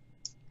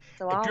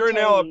if you're in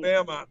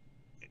Alabama,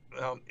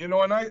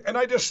 and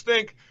I just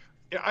think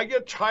I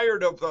get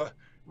tired of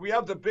we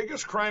have the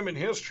biggest crime in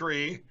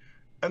history.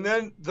 And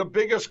then the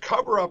biggest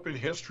cover-up in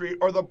history,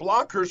 or the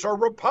blockers, are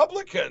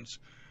Republicans.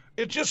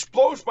 It just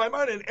blows my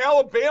mind. And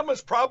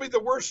Alabama's probably the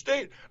worst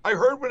state. I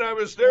heard when I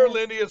was there,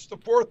 Lindy, it's the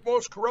fourth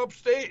most corrupt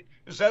state.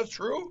 Is that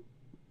true?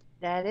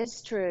 That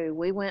is true.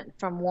 We went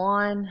from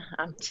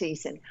I'm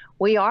teasing.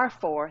 We are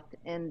fourth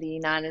in the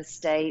United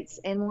States,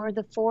 and we're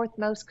the fourth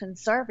most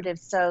conservative.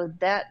 So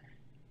that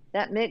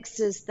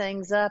mixes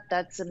things up.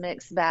 That's a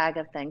mixed bag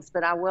of things.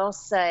 But I will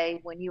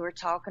say, when you were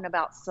talking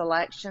about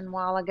selection a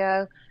while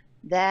ago,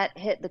 that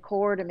hit the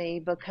core to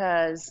me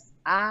because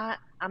I'm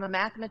a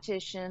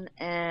mathematician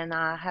and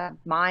I have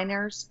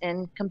minors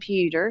in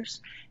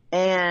computers,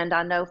 and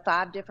I know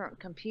 5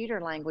 different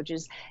computer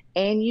languages,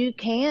 and you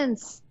can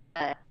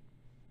set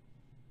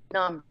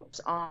numbers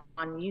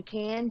on, you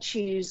can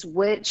choose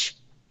which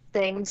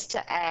things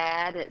to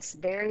add. It's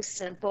very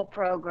simple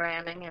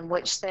programming, and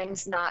which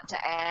things not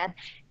to add,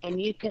 and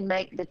you can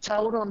make the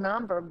total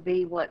number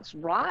be what's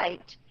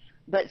right,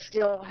 but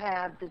still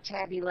have the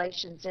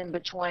tabulations in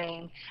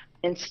between.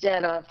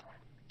 Instead of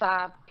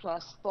 5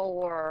 plus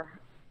 4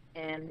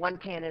 and one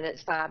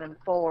candidate's 5 and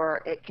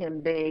 4, it can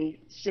be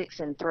 6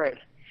 and 3.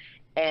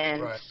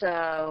 And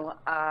so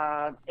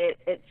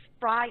it's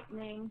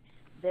frightening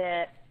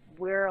that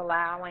we're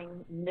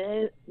allowing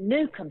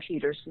new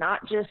computers,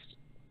 not just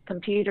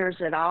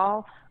computers at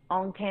all,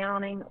 on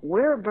counting.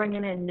 We're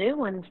bringing in new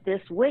ones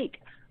this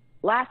week,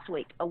 last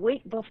week, a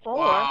week before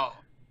Wow.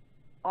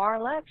 our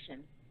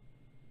election.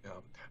 Yeah.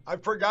 I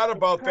forgot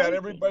about that,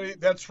 everybody.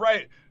 That's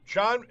right.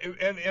 John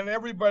and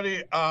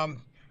everybody,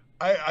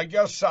 I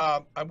guess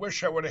I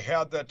wish I would have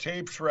had the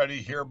tapes ready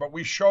here, but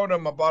we showed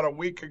them about a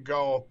week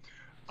ago.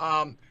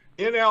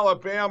 In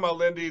Alabama,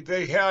 Lindy,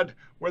 they had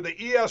where the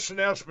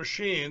ES&S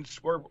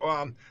machines were.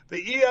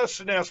 The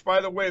ES&S,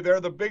 by the way, they're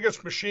the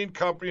biggest machine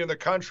company in the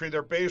country.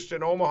 They're based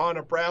in Omaha,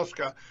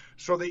 Nebraska.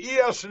 So the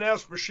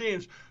ES&S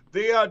machines,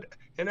 they had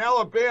in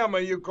Alabama,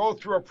 you go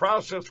through a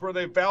process where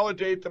they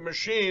validate the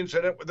machines,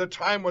 and the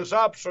time was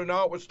up. So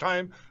now it was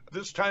time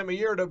this time of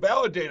year to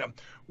validate them.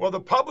 Well,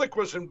 the public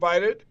was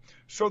invited,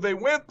 so they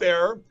went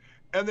there,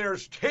 and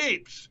there's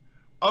tapes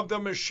of the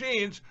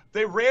machines.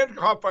 They ran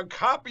off on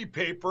copy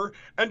paper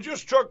and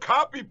just took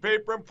copy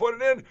paper and put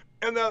it in.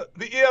 And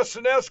the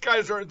ES&S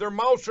guys their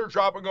mouths are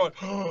dropping, going,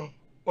 oh,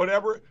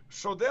 whatever.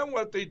 So then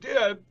what they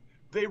did,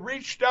 they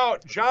reached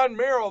out. John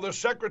Merrill, the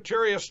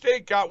Secretary of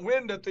State, got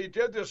wind that they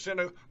did this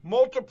in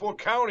multiple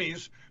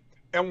counties.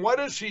 And what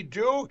does he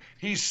do?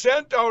 He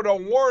sent out a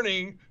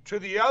warning to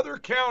the other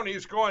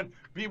counties going,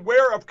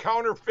 beware of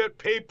counterfeit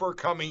paper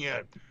coming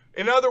in.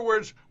 In other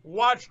words,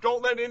 watch,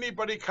 don't let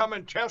anybody come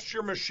and test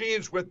your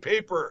machines with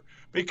paper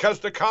because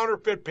the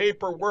counterfeit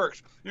paper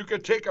works. You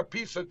could take a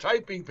piece of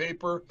typing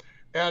paper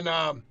and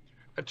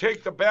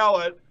take the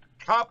ballot,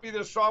 copy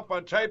this off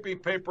on typing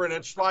paper, and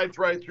it slides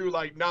right through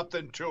like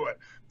nothing to it.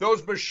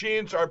 Those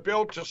machines are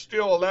built to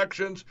steal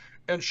elections,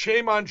 and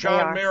shame on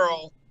John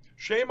Merrill.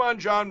 Shame on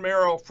John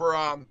Merrill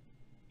for,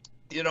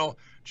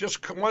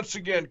 just once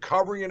again,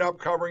 covering it up.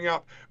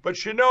 But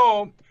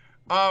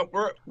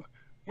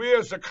we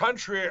as a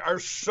country are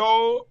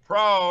so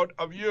proud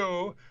of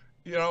you,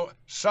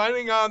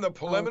 signing on the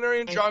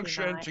preliminary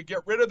injunction to get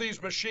rid of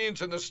these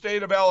machines in the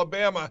state of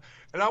Alabama.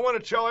 And I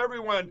want to tell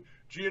everyone,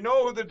 do you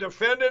know who the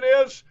defendant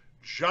is?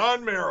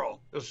 John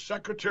Merrill, the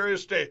Secretary of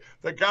State,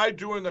 the guy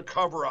doing the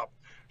cover-up.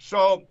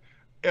 So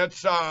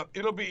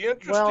it'll be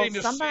interesting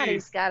to see. Well,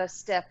 somebody's got to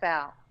step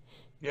out.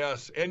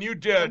 Yes, and you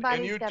did.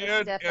 Somebody's got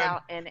to step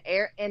out in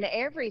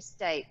every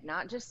state,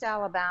 not just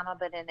Alabama,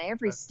 but in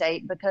every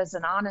state, because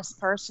an honest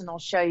person will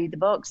show you the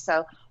book.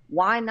 So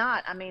why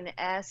not? I mean,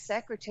 as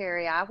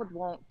secretary, I would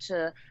want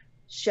to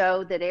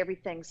show that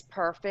everything's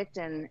perfect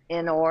and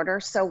in order.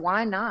 So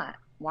why not?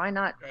 Why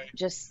not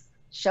just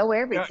show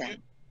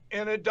everything?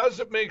 And it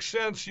doesn't make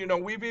sense.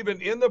 We've even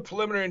in the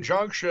preliminary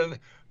injunction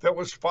that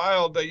was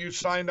filed that you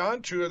signed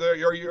on to,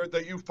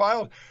 that you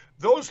filed,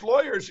 those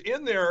lawyers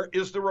in there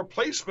is the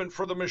replacement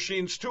for the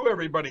machines too,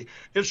 everybody.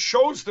 It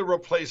shows the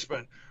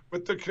replacement.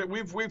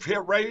 We've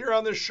hit right here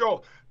on this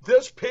show.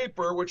 This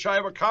paper, which I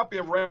have a copy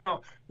of right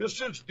now,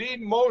 this is the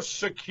most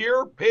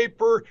secure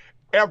paper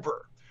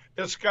ever.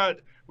 It's got,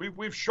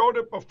 we've showed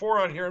it before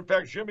on here. In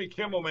fact, Jimmy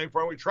Kimmel made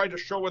one. We tried to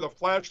show with a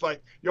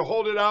flashlight. You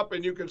hold it up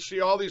and you can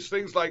see all these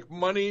things like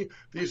money,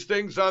 these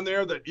things on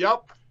there that,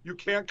 yep, you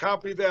can't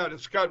copy that.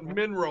 It's got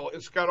mineral.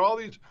 It's got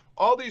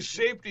all these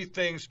safety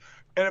things.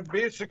 And it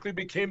basically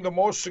became the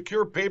most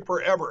secure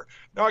paper ever.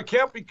 Now, it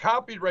can't be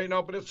copied right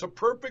now, but it's a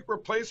perfect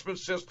replacement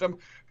system.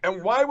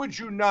 And why would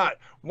you not?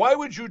 Why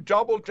would you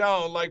double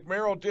down like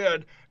Merrill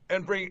did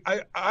and bring,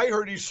 I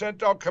heard he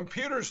sent out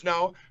computers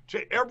now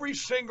to every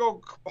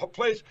single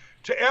place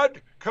to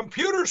add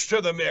computers to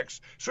the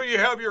mix. So you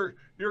have your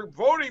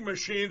voting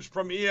machines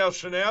from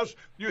ES&S,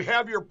 you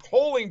have your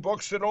polling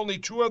books that only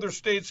 2 other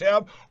states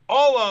have,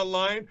 all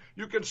online.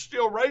 You can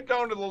steal right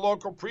down to the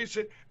local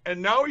precinct,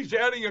 and now he's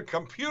adding a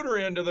computer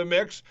into the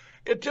mix.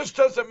 It just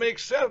doesn't make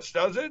sense,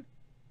 does it?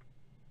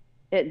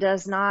 It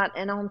does not.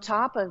 And on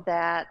top of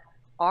that,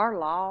 our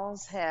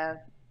laws have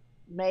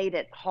made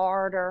it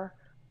harder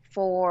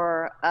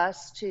for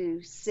us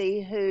to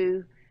see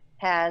who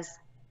has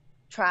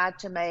tried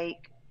to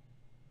make,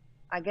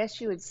 I guess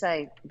you would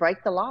say,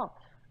 break the law.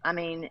 I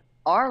mean,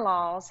 our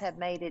laws have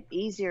made it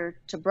easier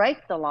to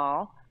break the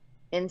law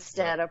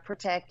instead of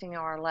protecting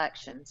our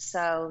elections.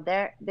 So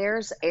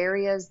there's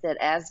areas that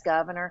as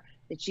governor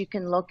that you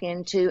can look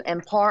into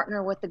and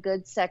partner with a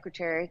good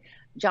secretary.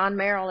 John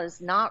Merrill is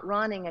not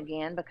running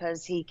again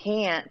because he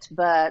can't,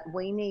 but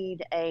we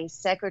need a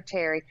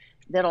secretary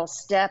that'll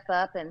step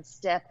up and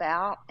step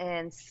out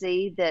and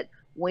see that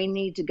we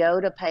need to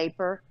go to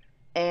paper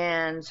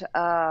and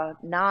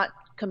not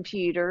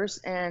computers.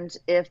 And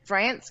if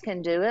France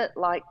can do it,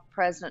 like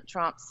President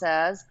Trump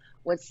says,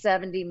 with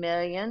 70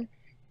 million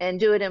and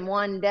do it in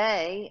one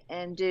day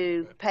and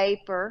do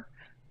paper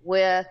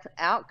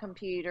without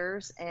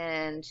computers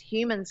and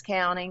humans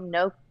counting,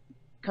 no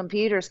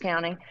computers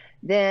counting,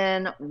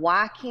 then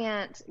why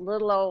can't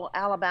little old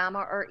Alabama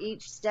or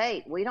each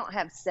state? We don't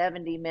have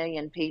 70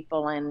 million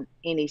people in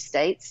any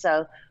state,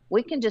 so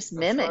we can just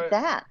mimic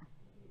that.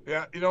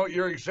 Yeah,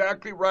 you're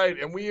exactly right.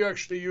 And we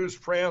actually used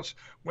France.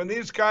 When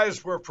these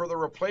guys were for the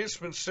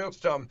replacement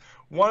system,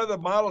 one of the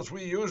models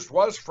we used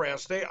was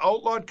France. They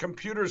outlawed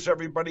computers,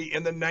 everybody,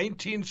 in the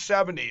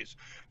 1970s.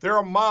 They're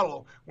a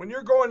model. When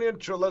you're going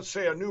into, let's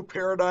say, a new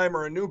paradigm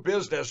or a new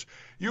business,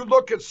 you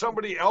look at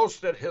somebody else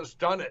that has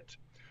done it.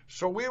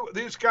 So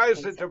these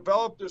guys that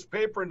developed this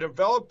paper and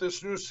developed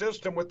this new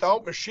system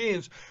without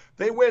machines,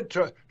 they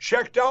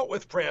checked out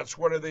with France.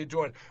 What are they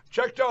doing?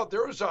 Checked out.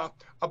 There was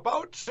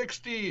about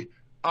 60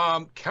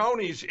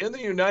 counties in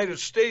the United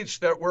States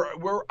that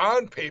were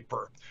on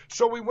paper.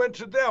 So we went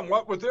to them.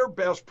 What were their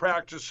best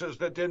practices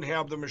that didn't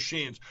have the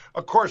machines?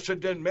 Of course, it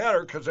didn't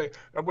matter because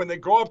when they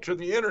go up to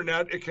the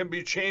internet, it can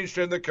be changed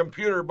in the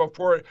computer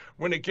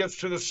when it gets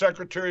to the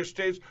Secretary of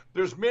State.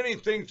 There's many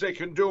things they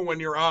can do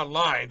when you're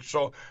online.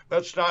 So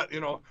let's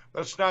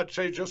not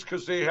say just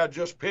because they had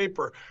just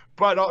paper.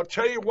 But I'll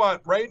tell you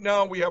what, right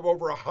now we have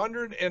over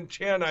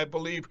 110, I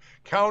believe,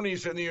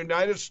 counties in the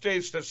United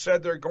States that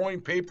said they're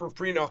going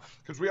paper-free now,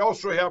 because we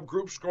also have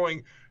groups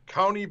going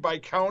county by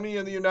county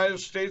in the United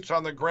States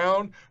on the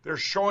ground. They're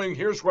showing,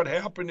 here's what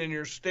happened in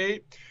your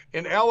state.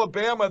 In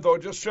Alabama, though,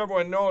 just so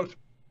everyone knows,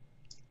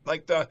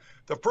 like the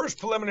first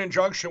preliminary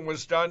injunction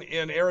was done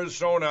in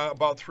Arizona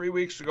about 3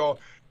 weeks ago,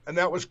 and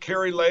that was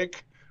Kerry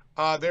Lake.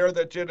 There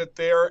that did it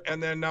there,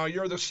 and then now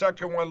you're the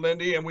second one,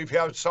 Lindy, and we've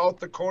had South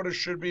Dakota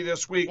should be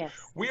this week. Yes.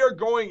 We are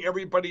going,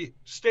 everybody,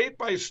 state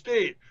by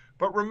state.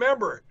 But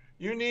remember,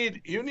 you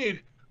need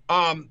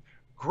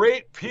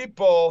great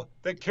people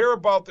that care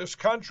about this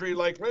country,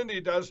 like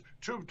Lindy does,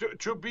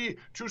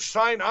 to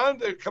sign on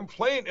the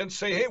complaint and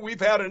say, hey, we've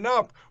had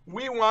enough.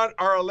 We want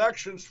our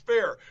elections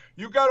fair.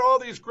 You got all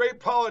these great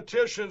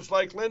politicians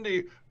like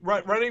Lindy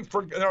running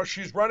for,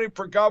 she's running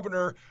for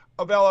governor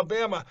of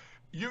Alabama.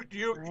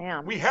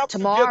 We have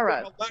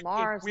Tomorrow.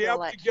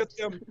 to get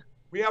them elected.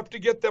 We have to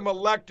get them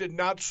elected,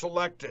 not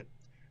selected.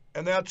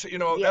 And that's,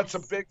 that's a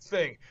big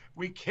thing.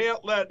 We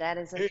can't let that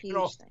is a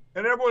huge thing.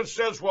 And everyone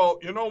says, well,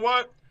 you know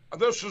what?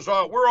 This is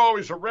we're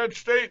always a red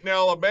state in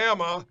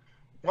Alabama.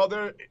 Well,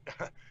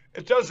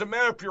 it doesn't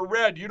matter if you're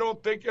red. You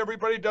don't think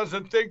everybody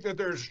doesn't think that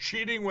there's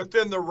cheating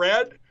within the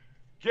red?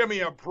 Give me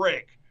a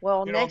break.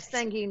 Well, next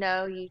thing you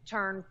know, you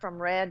turn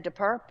from red to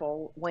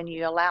purple when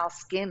you allow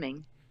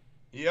skimming.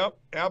 Yep,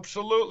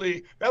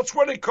 absolutely. That's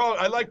what they call it.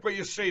 I like what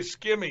you say,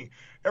 skimming.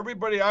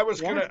 Everybody, I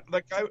want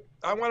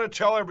to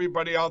tell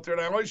everybody out there,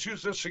 and I always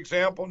use this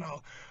example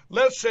now.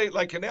 Let's say,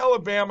 like in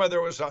Alabama,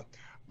 there was a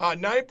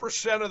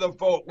 9% of the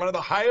vote, one of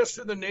the highest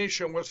in the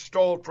nation, was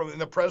stolen in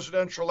the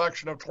presidential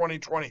election of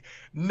 2020.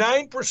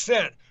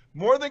 9%,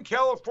 more than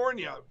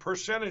California,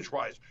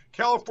 percentage-wise.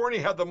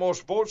 California had the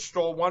most votes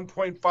stolen,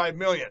 1.5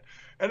 million.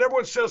 And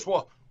everyone says,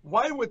 well,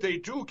 why would they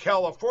do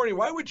California?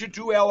 Why would you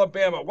do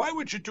Alabama? Why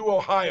would you do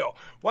Ohio?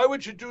 Why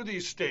would you do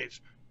these states?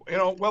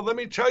 Well, let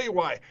me tell you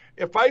why.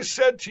 If I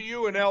said to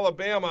you in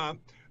Alabama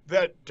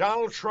that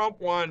Donald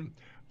Trump won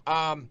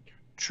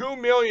 2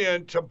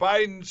 million to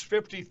Biden's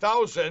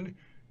 50,000,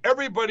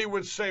 everybody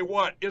would say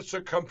what? It's a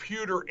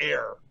computer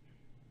error.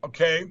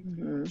 Okay?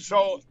 Mm-hmm.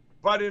 So,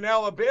 but in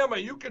Alabama,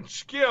 you can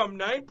skim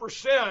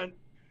 9%,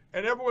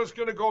 and everyone's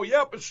going to go,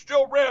 yep, it's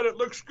still red. It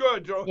looks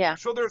good. Yeah.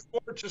 So there's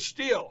more to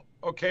steal.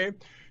 Okay?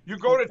 You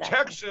go to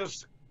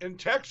Texas. In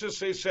Texas,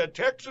 they said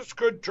Texas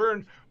could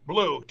turn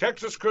blue.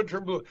 Texas could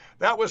turn blue.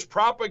 That was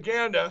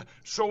propaganda.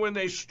 So when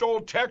they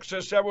stole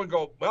Texas, everyone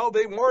go, well,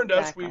 they warned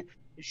us. We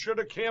should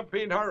have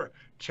campaigned harder.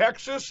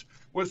 Texas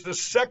was the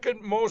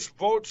second most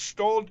votes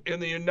stolen in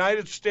the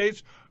United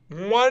States.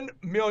 1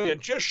 million,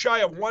 just shy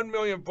of 1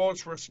 million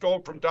votes were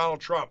stolen from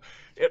Donald Trump.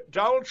 If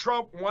Donald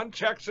Trump won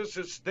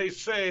Texas, they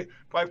say,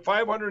 by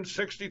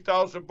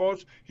 560,000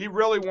 votes, he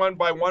really won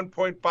by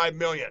 1.5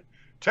 million.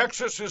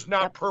 Texas is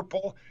not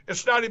purple.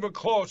 It's not even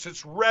close.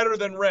 It's redder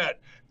than red.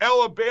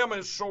 Alabama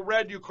is so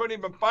red you couldn't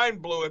even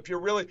find blue if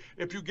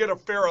you get a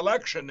fair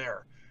election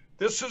there.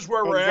 This is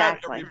where we're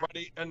at,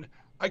 everybody. And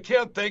I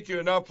can't thank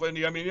you enough,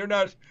 Lindy. I mean, you're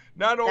not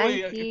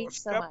only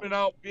stepping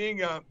out, being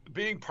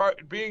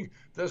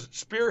the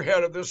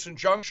spearhead of this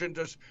injunction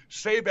to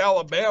save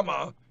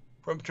Alabama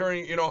from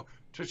turning,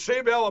 to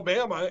save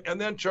Alabama, and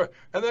then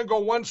go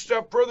one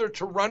step further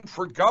to run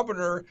for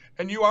governor,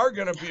 and you are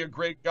going to be a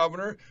great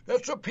governor.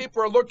 That's what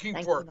people are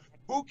looking for.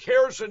 Who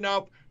cares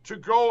enough to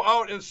go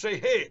out and say,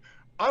 hey,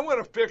 I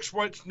want to fix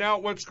what's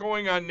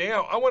going on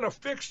now. I want to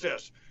fix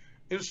this.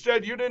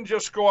 Instead, you didn't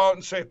just go out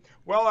and say,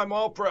 well, I'm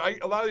all for,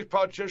 a lot of these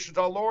politicians,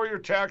 I'll lower your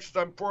taxes,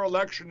 I'm for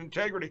election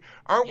integrity.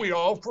 Aren't we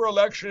all for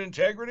election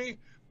integrity?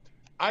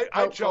 I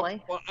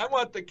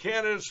want the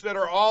candidates that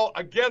are all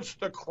against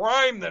the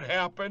crime that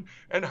happened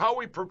and how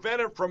we prevent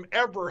it from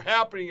ever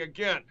happening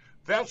again.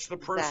 That's the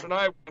person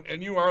I want,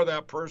 and you are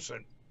that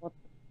person. Well,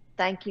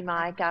 thank you,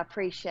 Mike. I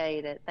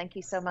appreciate it. Thank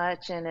you so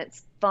much. And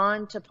it's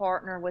fun to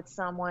partner with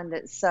someone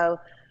that's so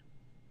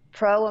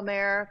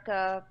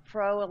pro-America,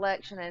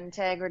 pro-election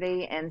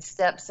integrity, and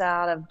steps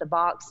out of the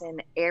box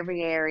in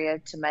every area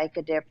to make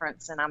a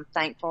difference. And I'm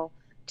thankful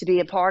to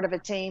be a part of a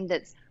team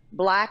that's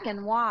black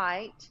and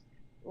white.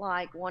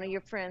 Like one of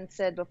your friends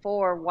said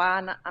before,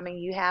 why not? I mean,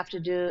 you have to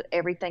do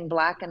everything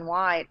black and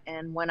white.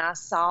 And when I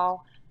saw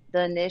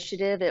the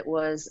initiative, it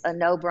was a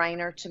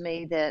no-brainer to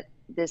me that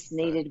this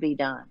needed to be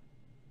done.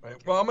 Right.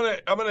 Well, I'm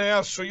gonna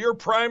ask. So your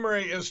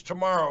primary is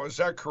tomorrow, is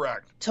that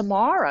correct?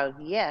 Tomorrow,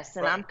 yes.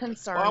 And I'm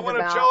concerned about. Well, I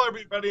want to tell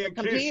everybody, in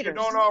case you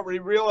don't already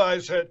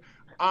realize it,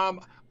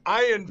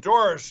 I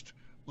endorsed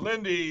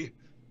Lindy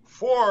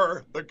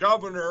for the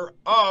governor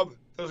of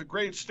the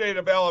great state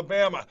of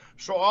Alabama.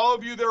 So all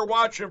of you that are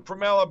watching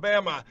from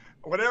Alabama,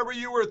 whatever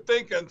you were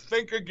thinking,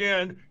 think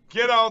again.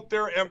 Get out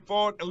there and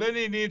vote.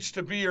 Lindy needs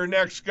to be your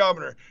next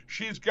governor.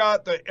 She's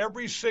got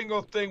every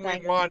single thing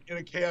we want in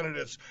a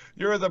candidate.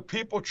 You're the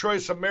people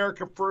choice,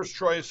 America first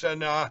choice,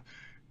 and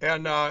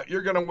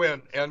you're going to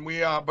win. And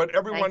but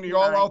everyone, you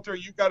all out there,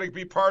 you got to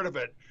be part of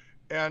it.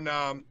 And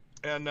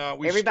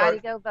everybody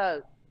go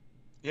vote.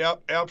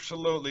 Yep,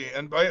 absolutely.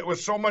 And it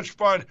was so much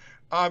fun.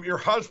 Your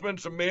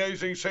husband's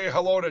amazing. Say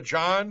hello to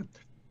John.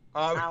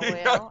 I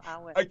will.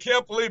 I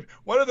can't believe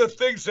one of the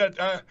things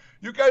that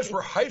you guys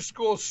were high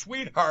school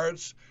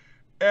sweethearts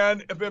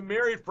and have been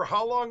married for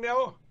how long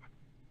now?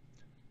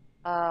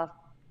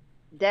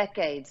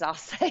 Decades, I'll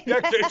say.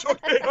 Decades,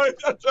 okay.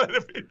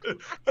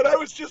 But it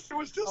was just a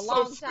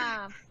long so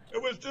time. Sweet.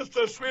 It was just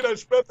so sweet. I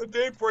spent the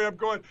day for you. I'm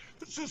going,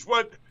 this is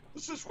what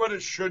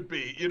it should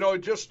be. You know,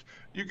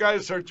 you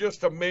guys are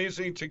just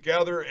amazing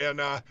together, and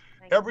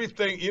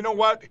everything. You know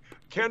what?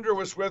 Kendra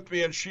was with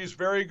me, and she's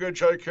very good.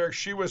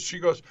 She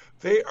goes,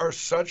 they are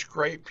such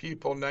great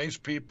people, nice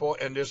people,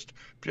 and just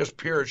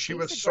pure. She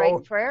was a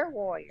great prayer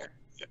warrior.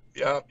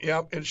 Yeah.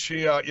 And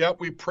she,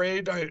 we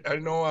prayed. I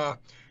know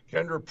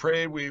Kendra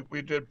prayed.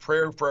 We did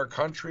prayer for our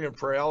country and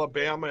for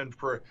Alabama and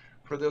for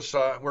this.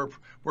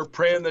 We're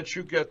praying that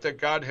you get that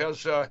God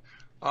has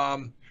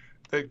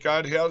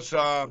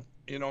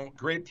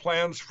great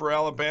plans for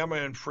Alabama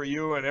and for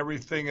you and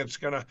everything.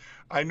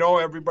 I know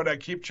everybody. I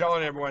keep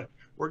telling everyone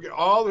we're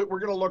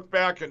gonna look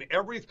back and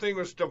everything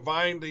was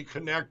divinely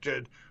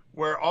connected.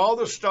 Where all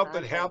the stuff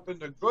that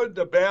happened, the good,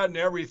 the bad, and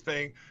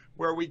everything.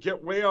 Where we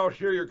get way out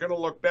here, you're going to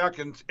look back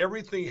and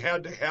everything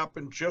had to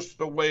happen just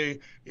the way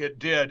it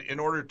did in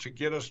order to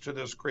get us to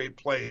this great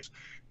place.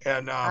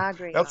 And I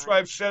agree, that's why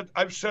I've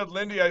said,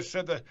 Lindy, I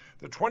said that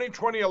the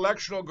 2020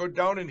 election will go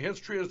down in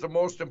history as the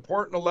most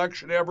important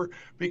election ever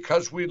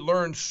because we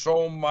learned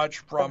so much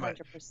from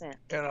 100%. it.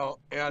 You know,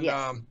 and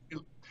yes.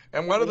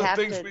 And one of the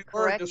things we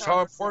learned is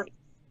how important.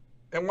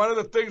 And one of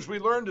the things we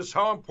learned is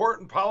how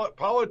important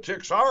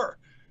politics are.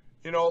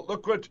 You know,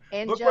 look what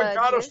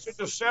got us to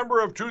December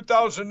of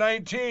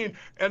 2019,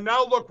 and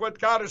now look what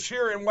got us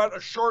here in a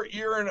short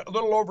year and a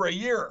little over a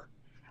year.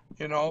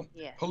 You know,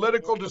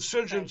 political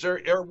decisions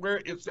are where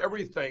it's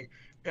everything,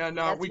 and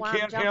we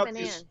can't have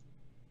these.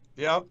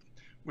 Yeah,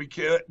 we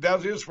can't.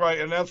 That is right,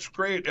 and that's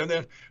great. And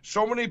then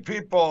so many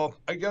people.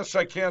 I guess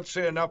I can't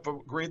say enough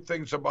of great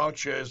things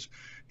about you.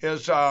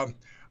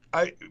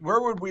 Where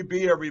would we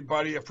be,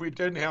 everybody, if we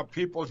didn't have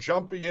people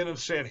jumping in and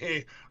saying,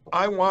 hey,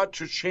 I want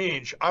to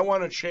change. I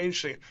want to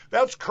change things.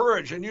 That's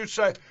courage. And you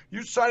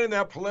signing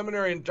that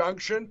preliminary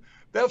injunction,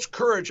 that's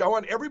courage. I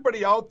want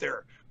everybody out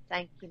there.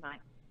 Thank you, Mike.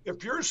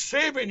 If you're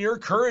saving your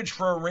courage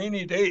for a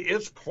rainy day,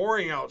 it's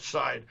pouring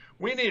outside.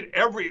 We need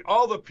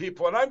all the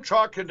people. And I'm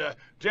talking to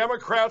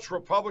Democrats,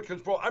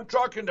 Republicans, I'm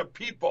talking to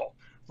people.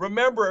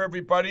 Remember,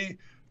 everybody,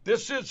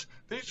 politicians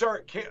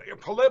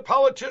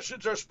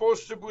are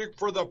supposed to be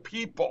for the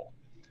people,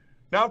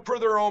 not for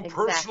their own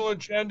personal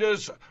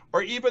agendas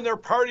or even their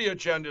party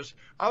agendas.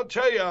 I'll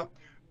tell you,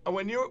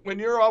 when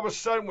you're all of a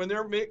sudden, when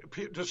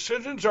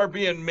decisions are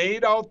being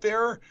made out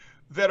there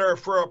that are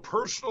for a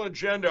personal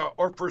agenda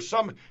or for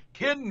some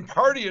hidden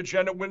party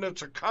agenda, when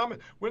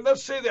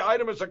let's say the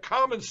item is a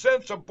common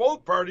sense of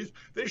both parties,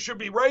 they should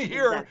be right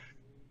here. Exactly.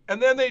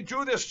 And then they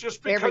do this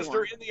just because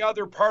they're in the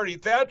other party.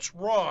 That's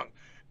wrong.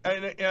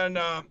 And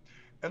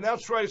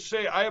that's why I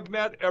say I have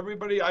met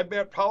everybody. I've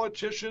met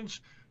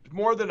politicians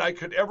more than I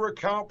could ever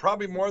count,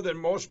 probably more than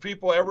most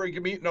people ever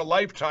meet in a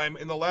lifetime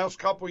in the last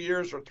couple of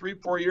years or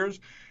 3-4 years.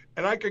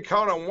 And I could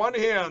count on one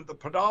hand the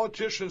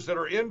politicians that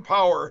are in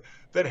power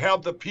that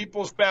have the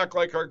people's back,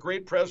 like our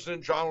great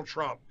president Donald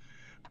Trump.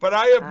 But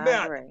I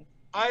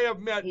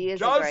have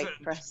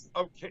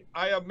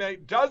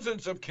met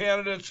dozens of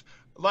candidates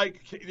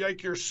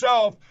like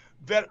yourself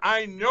that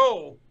I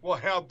know will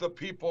have the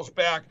people's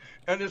back.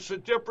 And it's a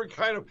different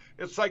kind of,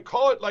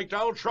 call it like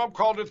Donald Trump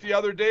called it the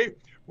other day.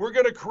 We're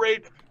going to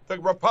create, the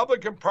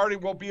Republican Party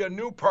will be a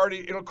new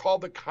party. It'll call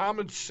the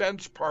Common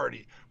Sense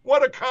Party.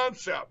 What a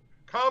concept.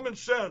 Common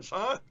sense,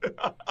 huh?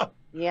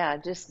 Yeah,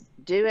 just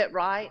do it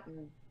right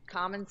and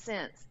common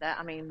sense.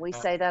 We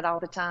say that all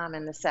the time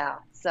in the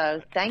South.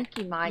 So thank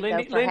you, Mike,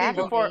 for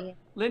having me.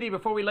 Lindy,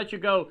 before we let you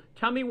go,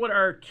 tell me what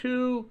are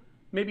 2,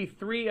 maybe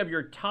 3 of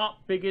your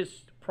top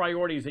biggest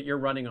priorities that you're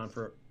running on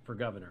for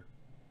governor.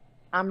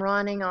 I'm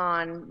running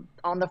on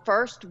the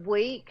first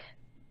week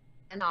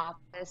in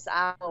office.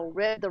 I will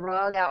rip the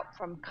rug out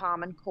from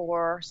Common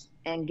Core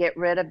and get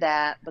rid of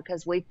that,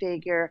 because we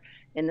figure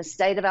in the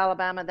state of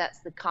Alabama,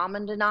 that's the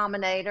common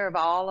denominator of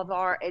all of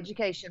our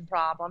education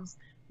problems.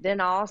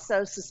 Then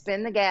also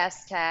suspend the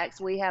gas tax.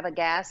 We have a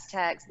gas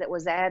tax that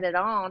was added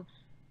on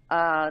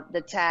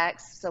the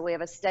tax. So we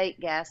have a state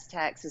gas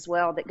tax as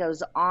well that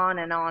goes on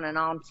and on and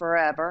on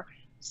forever.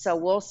 So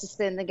we'll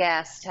suspend the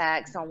gas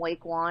tax on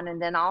week 1.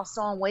 And then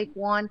also on week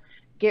 1,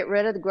 get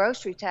rid of the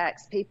grocery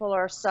tax. People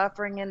are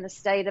suffering in the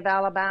state of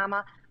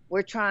Alabama.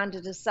 we're trying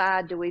to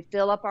decide, do we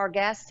fill up our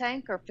gas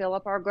tank or fill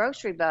up our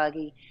grocery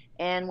buggy?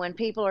 And when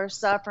people are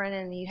suffering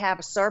and you have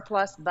a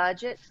surplus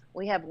budget,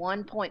 we have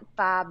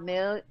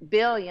 1.5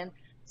 billion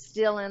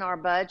still in our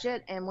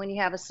budget. And when you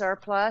have a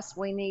surplus,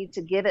 we need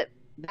to give it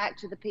back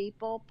to the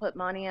people, put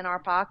money in our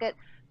pocket.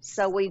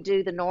 So we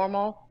do the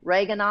normal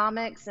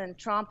Reaganomics and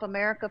Trump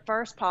America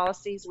First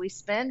policies. We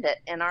spend it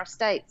in our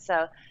state.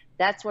 So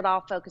that's what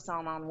I'll focus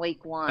on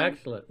week one.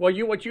 Excellent. Well,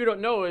 what you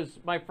don't know is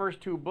my first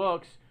two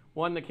books,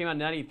 one that came out in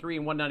 93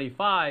 and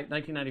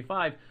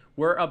 1995,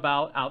 were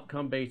about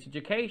outcome-based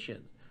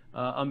education.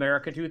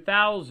 America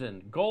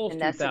 2000, Goals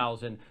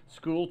 2000,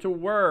 School to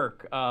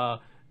Work,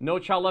 No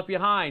Child Left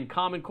Behind,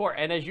 Common Core.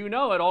 And as you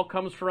know, it all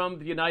comes from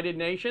the United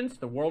Nations,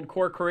 the World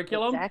Core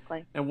Curriculum.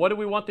 Exactly. And what do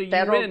we want the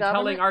Federal UN government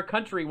telling our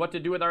country what to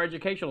do with our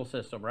educational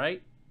system,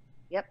 right?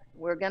 Yep,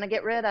 we're going to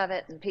get rid of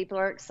it, and people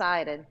are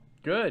excited.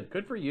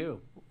 Good for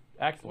you.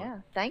 Excellent. Yeah,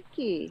 thank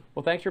you.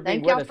 Well, thanks for being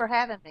Thank with y'all us. for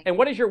having me. And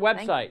what is your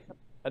website?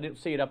 I didn't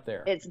see it up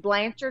there. It's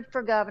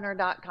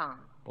BlanchardForGovernor.com.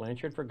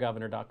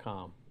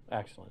 BlanchardForGovernor.com.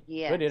 Excellent.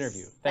 Yes. Good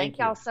interview. Thank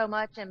you. Y'all so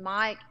much. And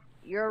Mike,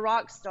 you're a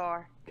rock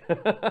star.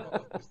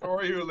 So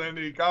are you,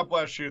 Lindy. God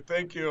bless you.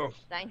 Thank you.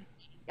 Thank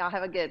you. Y'all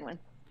have a good one.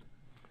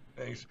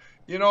 Thanks.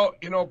 You know,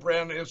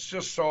 Brandon, it's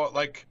just so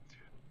like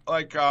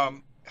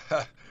the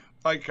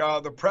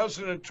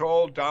president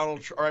told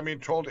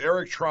told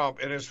Eric Trump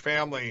and his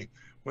family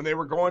when they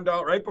were going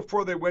down, right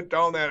before they went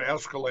down that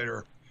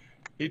escalator,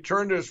 he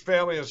turned to his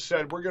family and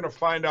said, "We're going to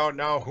find out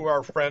now who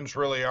our friends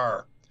really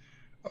are."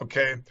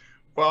 Okay.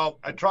 Well,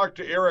 I talked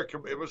to Eric,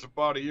 it was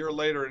about a year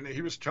later, and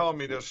he was telling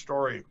me this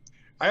story.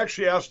 I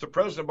actually asked the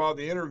president about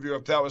the interview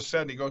if that was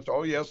said. He goes,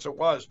 "Oh, yes, it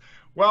was."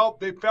 Well,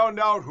 they found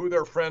out who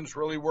their friends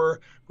really were,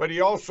 but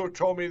he also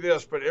told me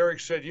this. But Eric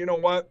said, "You know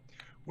what?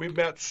 We've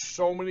met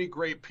so many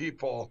great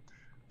people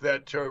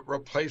that to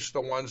replace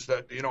the ones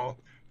that,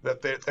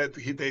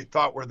 that they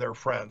thought were their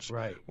friends."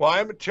 Right. Well,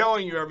 I'm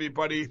telling you,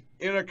 everybody,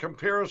 in a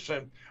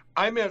comparison,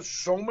 I met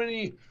so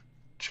many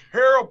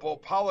terrible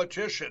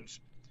politicians.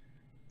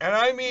 And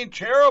I mean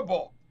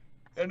terrible.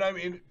 And I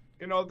mean,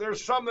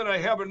 there's some that I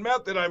haven't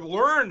met that I've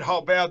learned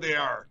how bad they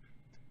are.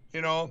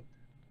 Right,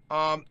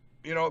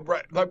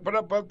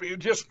 but you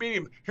just meet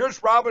him.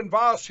 Here's Robin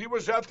Voss. He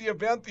was at the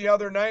event the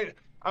other night.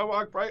 I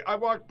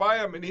walked by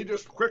him and he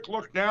just quick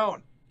looked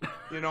down.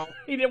 He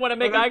didn't want to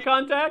make eye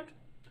contact?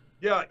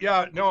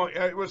 Yeah, no,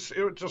 it was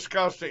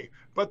disgusting.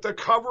 But the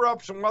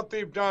cover-ups and what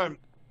they've done,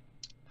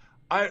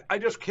 I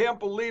just can't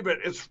believe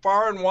it. It's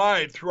far and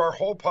wide through our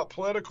whole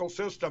political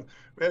system.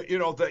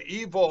 The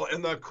evil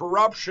and the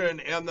corruption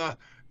and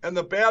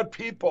the bad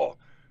people.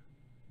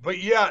 But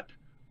yet,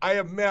 I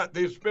have met,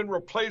 they've been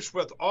replaced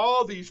with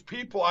all these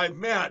people I've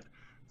met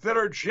that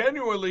are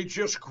genuinely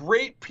just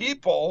great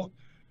people.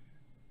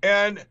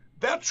 And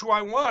that's who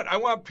I want. I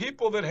want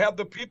people that have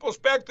the people's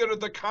back, that are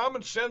the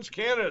common sense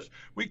candidates.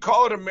 We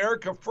call it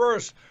America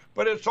First,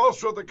 but it's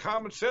also the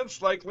common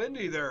sense like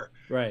Lindy there.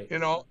 Right.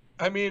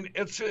 I mean,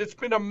 it's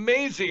been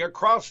amazing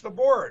across the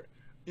board,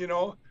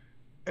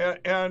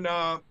 and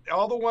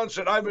all the ones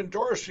that I've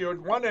endorsed,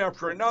 one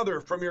after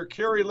another, from your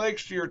Kerry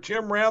Lakes to your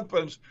Tim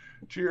Rampins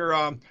to your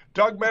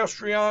Doug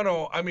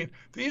Mastriano. I mean,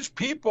 these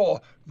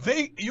people,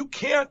 you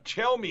can't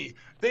tell me.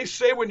 They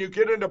say when you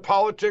get into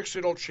politics,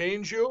 it'll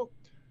change you.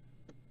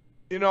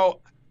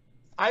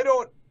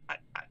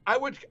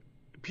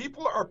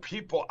 People are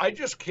people. I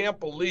just can't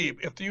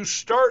believe if you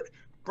start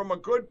from a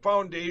good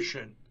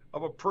foundation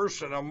of a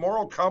person, a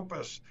moral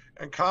compass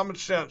and common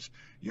sense,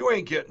 you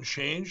ain't getting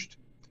changed.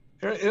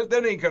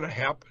 That ain't going to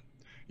happen.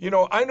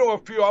 I know a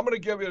few. I'm going to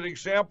give you an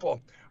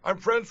example. I'm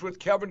friends with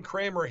Kevin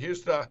Kramer.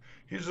 He's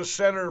a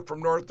senator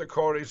from North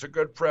Dakota. He's a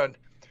good friend.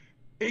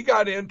 He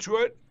got into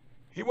it.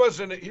 He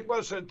wasn't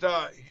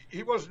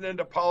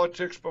into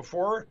politics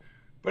before,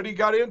 but he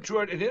got into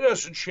it, and it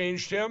hasn't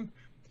changed him.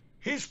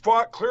 He's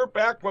fought clear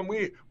back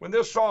when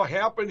this all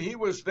happened. He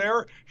was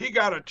there. He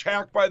got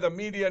attacked by the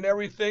media and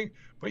everything.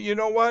 But you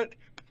know what?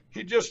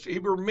 He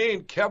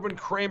remained Kevin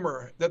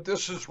Kramer, that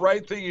this is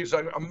right thing. He's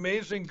an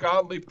amazing,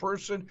 godly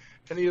person,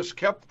 and he has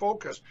kept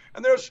focused.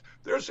 And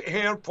there's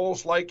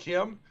handfuls like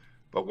him.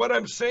 But what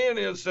I'm saying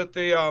is that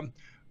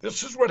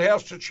this is what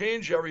has to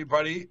change,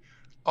 everybody.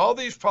 All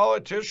these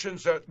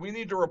politicians, that we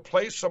need to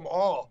replace them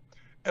all.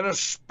 And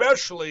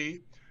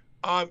especially,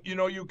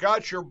 you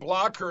got your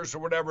blockers or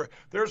whatever.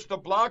 There's the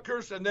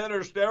blockers, and then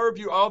there's of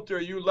you out there,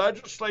 you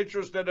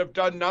legislators that have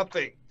done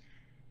nothing.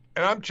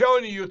 And I'm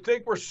telling you, you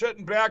think we're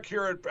sitting back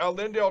here at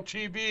Lindell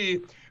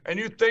TV, and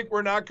you think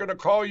we're not going to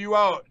call you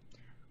out.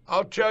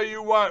 I'll tell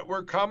you what,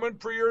 we're coming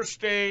for your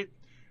state,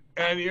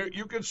 and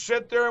you can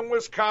sit there in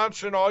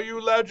Wisconsin, all you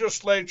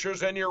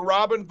legislatures and your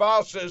Robin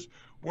Vosses.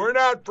 We're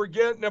not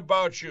forgetting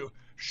about you.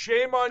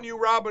 Shame on you,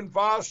 Robin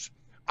Voss.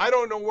 I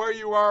don't know where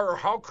you are or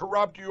how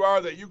corrupt you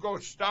are that you go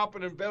stop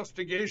an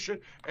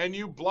investigation and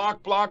you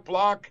block.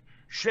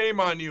 Shame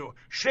on you.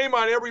 Shame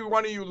on every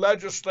one of you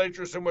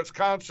legislators in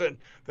Wisconsin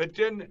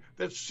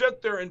that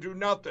sit there and do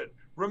nothing.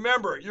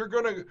 Remember,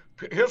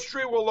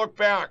 history will look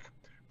back.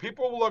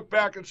 People will look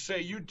back and say,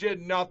 you did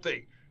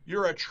nothing.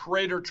 you're a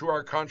traitor to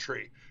our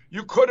country.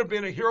 You could have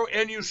been a hero,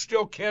 and you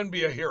still can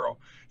be a hero.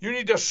 You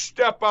need to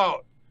step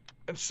out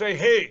and say,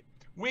 hey,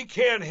 we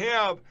can't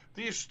have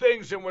these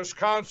things in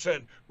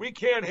Wisconsin. We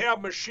can't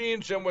have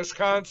machines in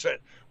Wisconsin.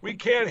 We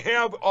can't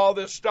have all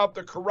this stuff,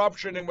 the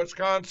corruption in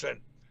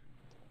Wisconsin.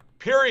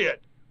 Period.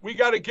 We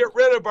got to get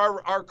rid of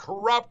our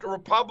corrupt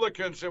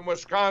Republicans in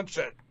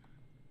Wisconsin,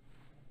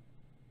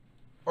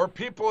 or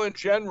people in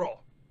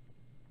general.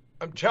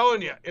 I'm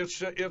telling you,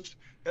 it's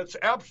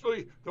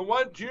absolutely the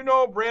one. Do you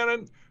know,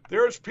 Brandon?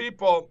 There's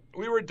people.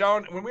 When we were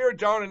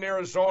down in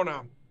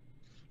Arizona,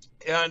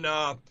 and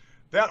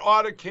that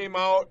audit came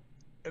out,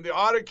 and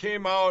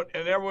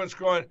everyone's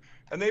going,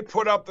 and they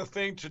put up the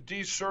thing to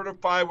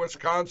decertify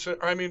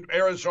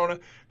Arizona.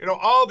 You know,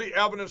 all the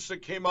evidence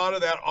that came out of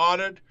that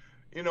audit.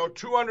 You know,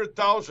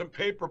 200,000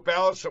 paper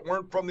ballots that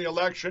weren't from the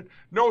election,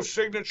 no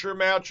signature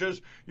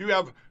matches. You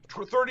have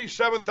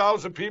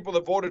 37,000 people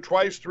that voted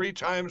twice, 3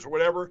 times, or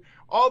whatever.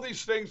 All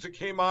these things that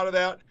came out of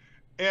that.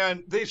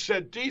 And they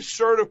said,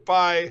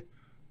 decertify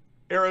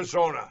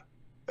Arizona.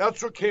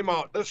 That's what came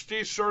out. Let's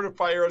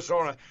decertify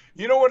Arizona.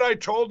 You know what I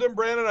told them,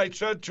 Brandon? I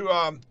said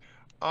to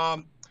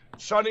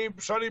Sonny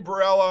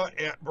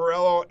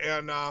Borello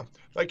and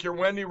like your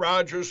Wendy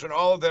Rogers and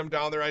all of them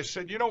down there, I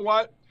said, you know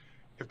what?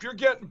 If you're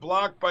getting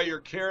blocked by your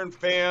Karen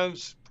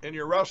fans and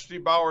your Rusty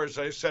Bowers,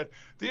 I said,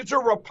 these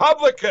are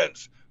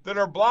Republicans that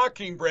are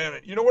blocking Brandon.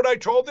 You know what I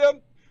told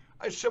them?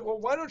 I said, well,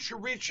 why don't you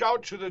reach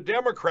out to the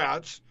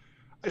Democrats?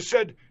 I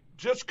said,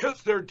 just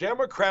because they're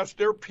Democrats,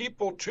 they're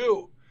people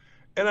too.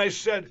 And I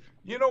said,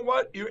 you know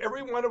what?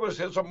 Every one of us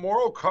has a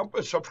moral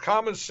compass of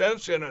common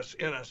sense in us.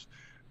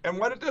 And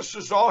what this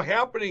is all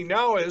happening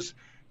now is,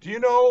 do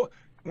you know,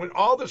 when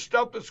all the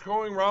stuff that's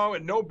going wrong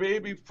and no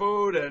baby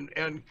food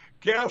and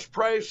gas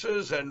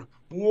prices and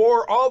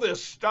war, all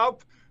this stuff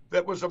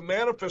that was a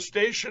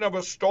manifestation of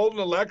a stolen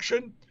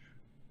election,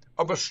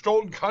 of a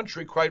stolen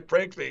country, quite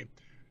frankly,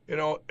 you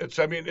know,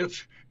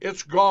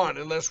 it's gone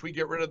unless we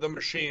get rid of the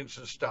machines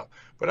and stuff.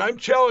 But I'm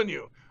telling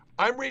you,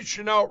 I'm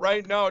reaching out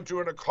right now,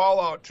 doing a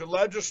call out to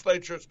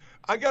legislatures.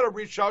 I got to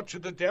reach out to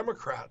the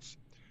Democrats.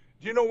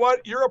 You know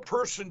what? You're a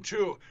person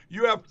too.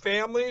 You have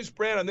families,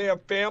 Brandon. They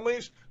have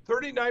families.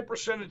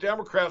 39% of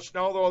Democrats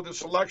now, though,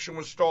 this election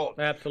was stolen.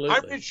 Absolutely.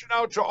 I'm reaching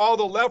out to all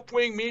the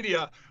left-wing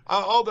media,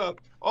 all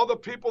the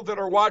people that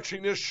are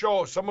watching this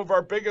show, some of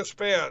our biggest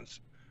fans.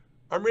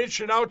 I'm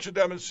reaching out to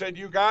them and said,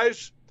 you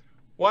guys,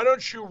 why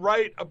don't you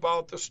write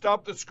about the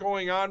stuff that's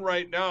going on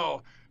right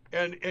now?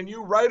 And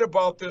you write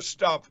about this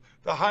stuff,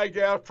 the high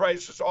gas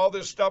prices, all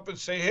this stuff, and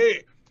say,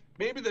 hey,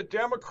 maybe the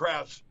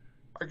Democrats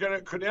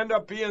could end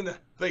up being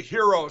the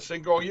heroes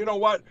and go, you know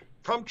what?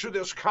 Come to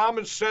this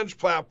common sense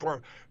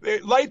platform.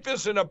 Life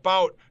isn't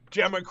about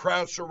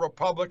Democrats or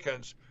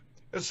Republicans.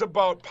 It's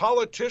about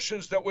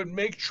politicians that would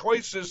make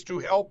choices to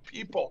help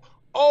people,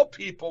 all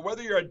people,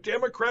 whether you're a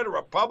Democrat or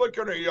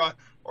Republican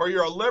or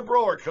you're a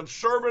liberal or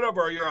conservative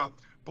or you're a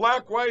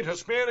black, white,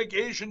 Hispanic,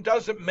 Asian,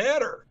 doesn't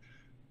matter.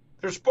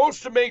 They're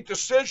supposed to make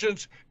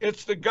decisions.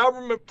 It's the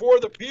government for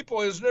the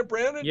people, isn't it,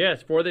 Brandon?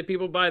 Yes, for the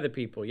people, by the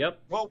people. Yep.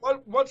 Well,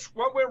 what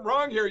went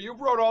wrong here? You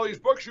wrote all these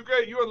books. You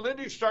and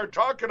Lindy start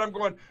talking. I'm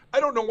going,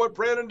 I don't know what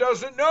Brandon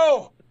doesn't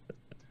know.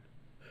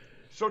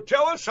 So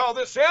tell us how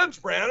this ends,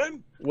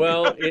 Brandon.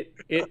 Well,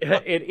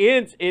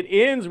 it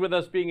ends with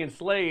us being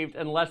enslaved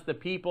unless the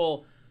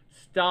people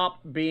stop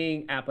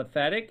being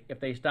apathetic,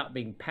 if they stop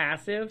being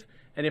passive,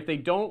 and if they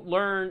don't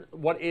learn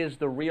what is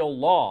the real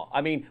law. I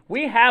mean,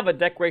 we have a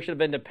Declaration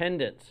of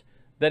Independence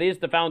that is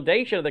the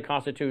foundation of the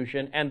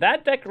Constitution, and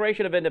that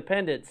Declaration of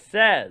Independence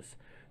says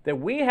that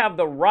we have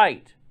the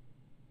right,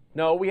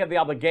 no, we have the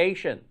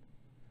obligation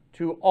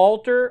to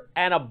alter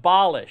and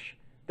abolish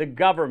the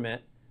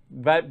government,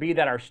 be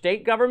that our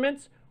state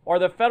governments or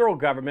the federal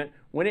government,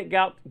 when it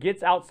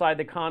gets outside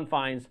the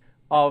confines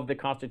of the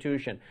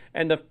Constitution.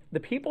 And the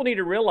people need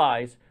to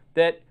realize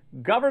that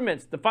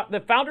governments,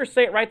 the founders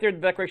say it right there in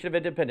the Declaration of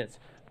Independence,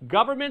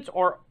 governments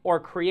are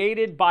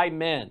created by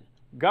men.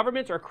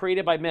 Governments are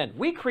created by men.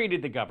 We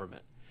created the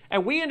government.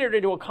 And we entered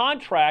into a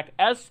contract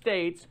as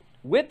states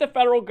with the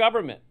federal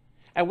government.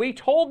 And we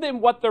told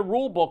them what the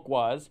rule book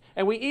was,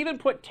 and we even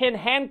put 10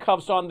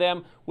 handcuffs on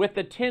them with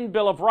the 10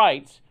 Bill of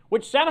Rights,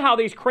 which somehow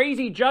these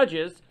crazy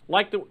judges,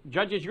 like the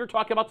judges you're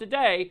talking about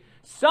today,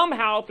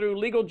 somehow through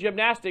legal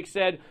gymnastics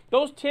said,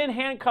 those 10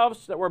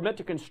 handcuffs that were meant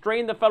to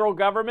constrain the federal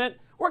government,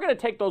 we're going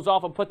to take those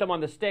off and put them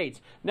on the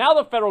states. Now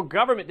the federal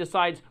government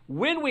decides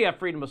when we have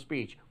freedom of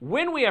speech,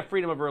 when we have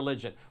freedom of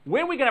religion,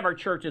 when we can have our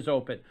churches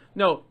open.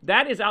 No,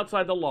 that is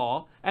outside the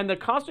law. And the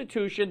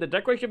Constitution, the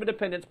Declaration of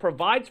Independence,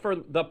 provides for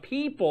the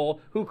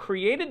people who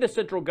created the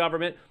central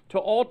government to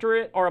alter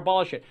it or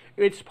abolish it.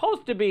 It's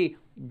supposed to be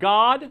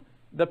God,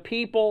 the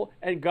people,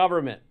 and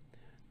government.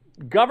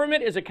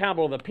 Government is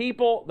accountable to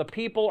the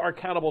people are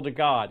accountable to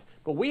God.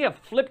 But we have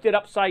flipped it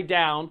upside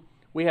down.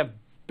 We have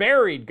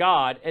buried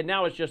God, and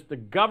now it's just the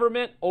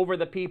government over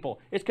the people.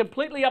 It's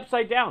completely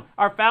upside down.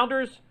 Our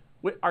founders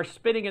are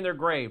spinning in their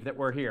grave that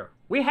we're here.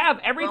 We have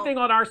everything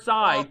on our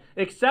side,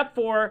 except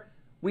for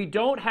we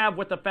don't have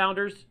what the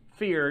founders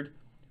feared.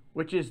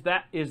 which is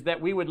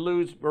that we would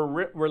lose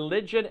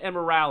religion and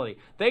morality.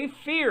 They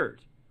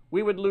feared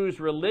we would lose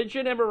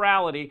religion and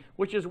morality,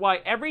 which is why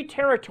every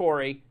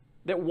territory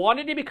that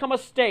wanted to become a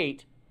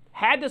state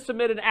had to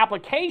submit an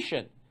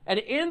application. And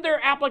in their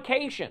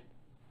application,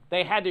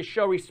 they had to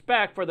show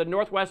respect for the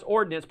Northwest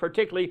Ordinance,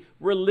 particularly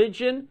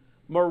religion,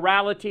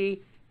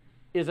 morality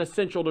is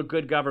essential to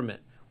good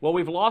government. Well,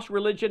 we've lost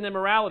religion and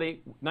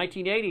morality.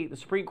 1980, the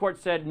Supreme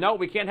Court said, no,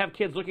 we can't have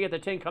kids looking at the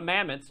Ten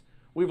Commandments.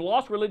 We've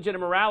lost religion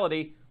and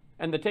morality,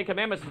 and the Ten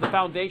Commandments is the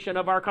foundation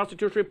of our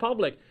constitutional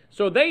republic.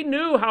 So they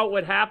knew how it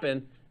would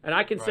happen, and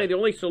I can say the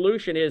only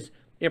solution is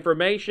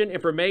information,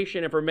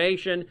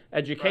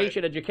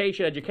 education,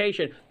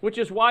 education, which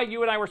is why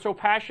you and I were so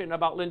passionate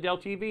about Lindell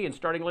TV and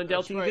starting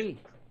Lindell TV. Right.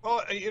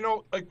 Well, you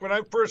know, like when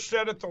I first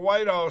said at the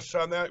White House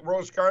on that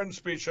Rose Garden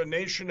speech, a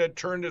nation had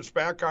turned its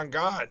back on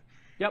God.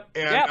 Yep.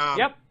 And,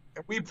 Yep.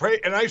 We pray,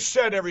 and I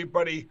said,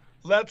 everybody,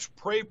 let's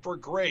pray for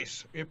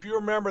grace. If you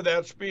remember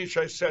that speech,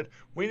 I said,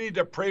 we need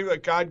to pray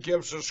that God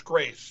gives us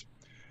grace.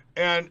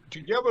 And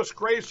to give us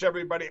grace,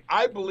 everybody,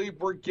 I believe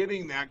we're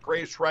getting that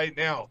grace right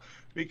now.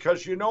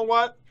 Because you know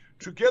what?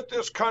 To get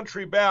this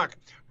country back,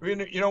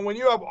 you know, when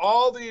you have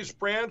all these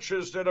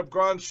branches that have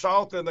gone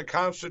south in the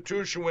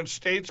Constitution, when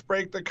states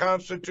break the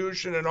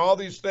Constitution and all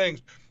these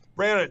things,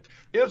 Brandon,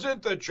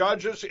 isn't the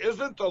judges,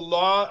 isn't the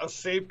law a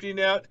safety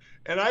net?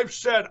 And I've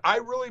said, I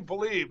really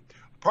believe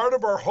part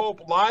of our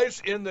hope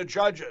lies in the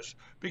judges.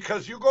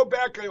 Because you go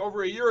back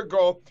over a year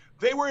ago,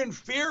 they were in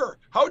fear.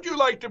 How would you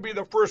like to be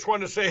the first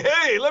one to say,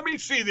 hey, let me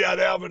see that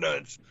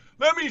evidence?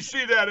 Let me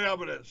see that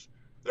evidence.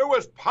 There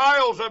was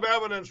piles of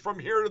evidence from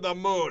here to the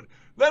moon.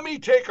 Let me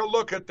take a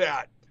look at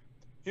that.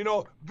 You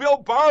know, Bill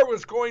Barr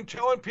was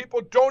telling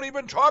people, don't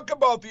even talk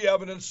about the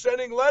evidence,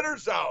 sending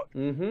letters out.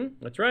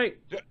 That's right.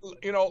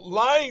 You know,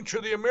 lying to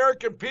the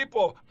American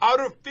people out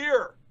of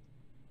fear.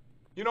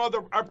 You know,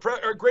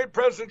 our great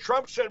President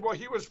Trump said, well,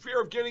 he was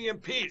fear of getting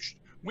impeached.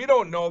 We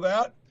don't know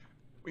that.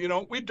 You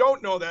know, we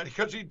don't know that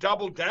because he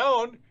doubled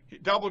down. He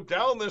doubled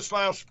down this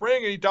last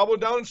spring, and he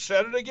doubled down and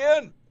said it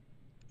again.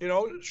 You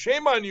know,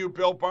 shame on you,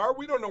 Bill Barr.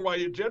 We don't know why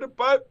you did it,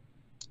 but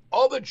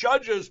all the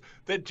judges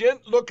that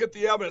didn't look at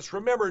the evidence,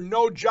 remember,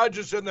 no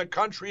judges in the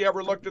country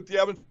ever looked at the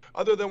evidence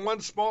other than one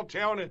small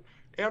town in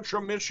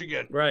Antrim,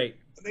 Michigan. Right.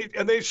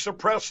 And they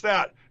suppressed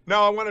that.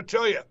 Now, I want to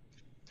tell you,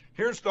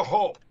 here's the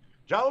hope.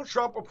 Donald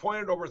Trump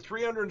appointed over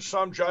 300 and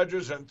some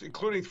judges, and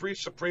including 3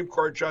 Supreme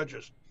Court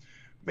judges.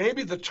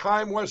 Maybe the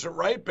time wasn't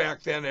right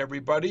back then,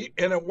 everybody,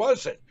 and it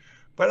wasn't.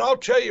 But I'll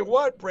tell you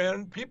what,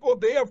 Brandon, people,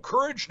 they have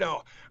courage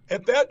now.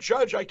 At that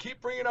judge, I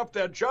keep bringing up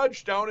that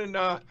judge down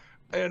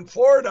in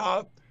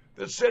Florida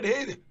that said,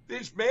 hey,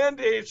 these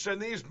mandates and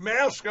these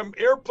masks on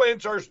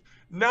airplanes are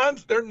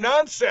they're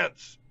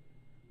nonsense.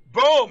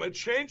 Boom, it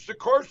changed the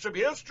course of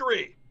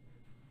history.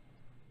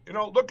 You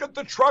know, look at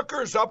the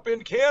truckers up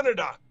in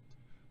Canada.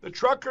 The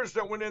truckers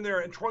that went in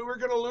there, and we're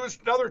going to lose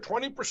another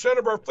 20%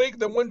 of our fleet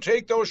that wouldn't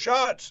take those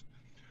shots.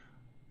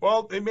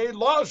 Well, they made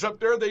laws up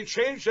there. They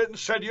changed it and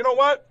said, you know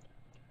what?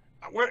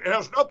 It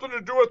has nothing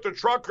to do with the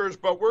truckers,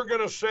 but we're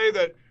going to say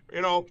that,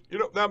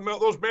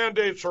 those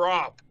mandates are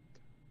off.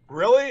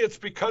 Really? It's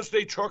because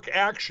they took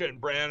action,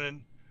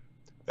 Brandon.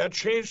 That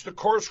changed the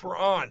course we're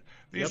on.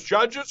 These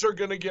judges are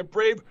going to get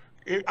brave.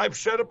 I've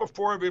said it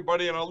before,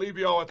 everybody, and I'll leave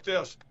you all with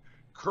this.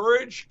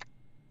 Courage.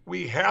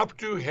 We have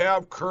to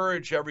have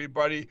courage,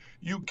 everybody.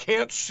 You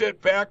can't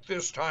sit back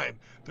this time.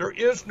 There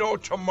is no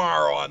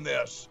tomorrow on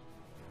this.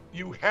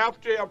 You have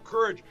to have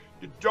courage.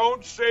 You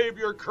don't save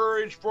your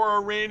courage for a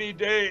rainy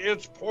day.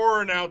 It's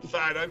pouring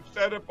outside. I've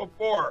said it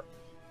before.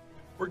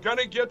 We're going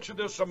to get to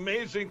this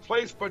amazing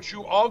place, but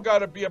you all got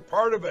to be a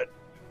part of it.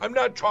 I'm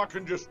not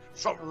talking just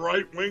some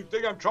right-wing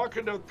thing. I'm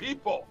talking to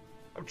people.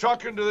 I'm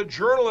talking to the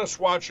journalists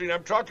watching.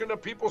 I'm talking to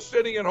people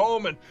sitting at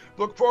home and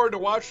look forward to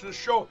watching the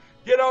show.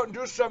 Get out and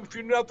do something. If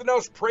you do nothing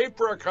else, pray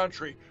for our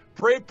country.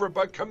 Pray for it,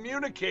 but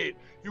communicate.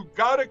 You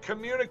got to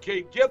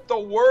communicate. Get the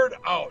word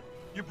out.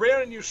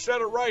 Brandon, you said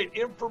it right.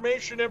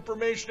 Information.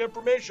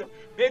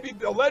 Maybe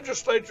the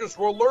legislatures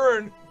will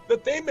learn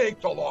that they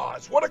make the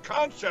laws. What a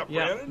concept,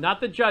 Brandon.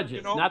 Not the judges.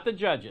 You know, not the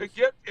judges.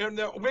 And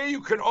the way you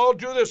can all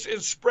do this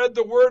is spread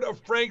the word of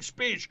frank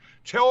speech.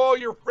 Tell all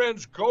your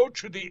friends, go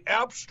to the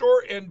App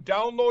Store and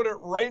download it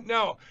right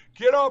now.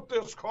 Get off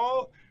this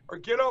call or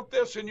get off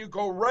this and you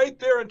go right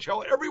there and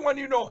tell everyone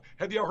you know,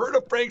 have you heard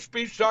of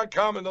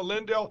frankspeech.com and the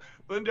Lindell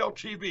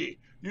TV?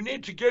 You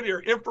need to get here.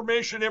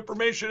 Information.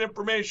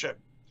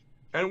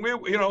 And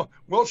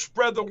we'll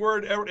spread the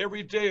word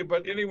every day.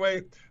 But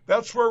anyway,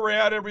 that's where we're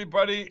at,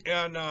 everybody.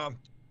 And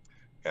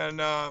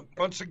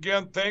once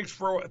again, thanks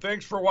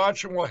for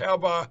watching. We'll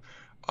have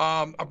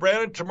a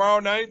Brandon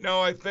tomorrow night.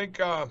 Now I think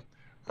aren't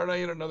I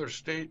in another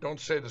state? Don't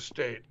say the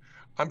state.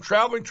 I'm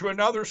traveling to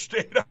another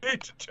state. I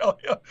hate to tell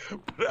you,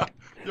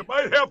 you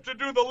might have to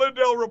do the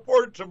Lindell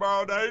Report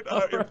tomorrow night.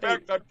 In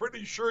fact, I'm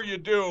pretty sure you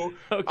do.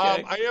 Okay.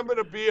 I am going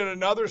to be in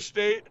another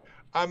state.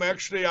 I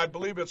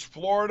believe it's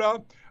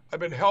Florida. I've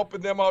been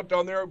helping them out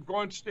down there. I'm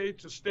going state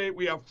to state.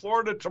 We have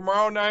Florida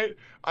tomorrow night.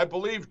 I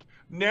believe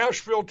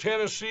Nashville,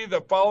 Tennessee,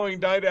 the following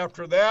night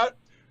after that.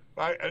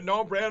 I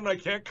know, Brandon, I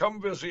can't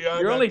come visit you.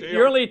 You're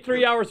only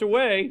 3 hours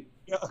away.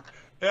 Yeah.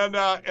 And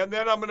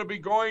then I'm going to be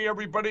going,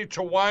 everybody,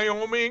 to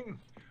Wyoming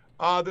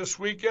this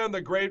weekend,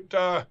 the great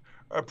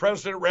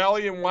President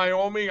Rally in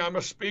Wyoming. I'm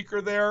a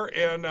speaker there.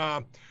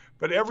 And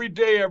but every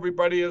day,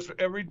 everybody,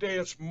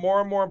 it's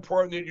more and more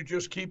important that you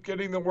just keep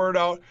getting the word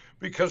out,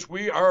 because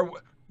we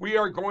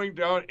are going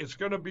down. It's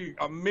going to be an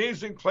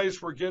amazing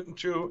place we're getting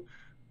to.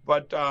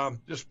 But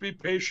just be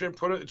patient.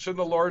 It's in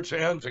the Lord's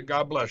hands, and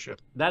God bless you.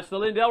 That's the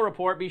Lindell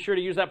Report. Be sure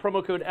to use that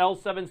promo code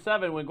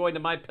L77 when going to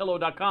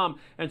mypillow.com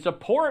and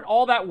support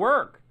all that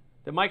work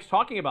that Mike's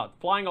talking about,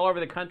 flying all over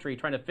the country,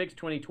 trying to fix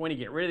 2020,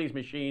 get rid of these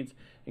machines,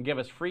 and give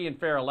us free and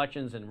fair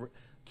elections, and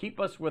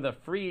keep us with a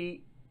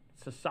free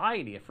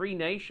society, a free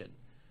nation.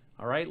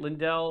 All right,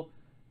 Lindell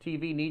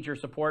TV needs your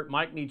support.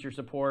 Mike needs your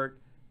support.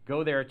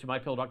 Go there to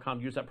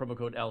mypillow.com. Use that promo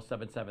code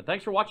L77.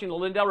 Thanks for watching the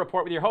Lindell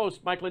Report with your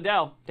host, Mike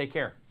Lindell. Take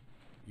care.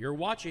 You're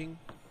watching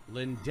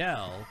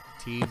Lindell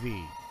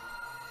TV.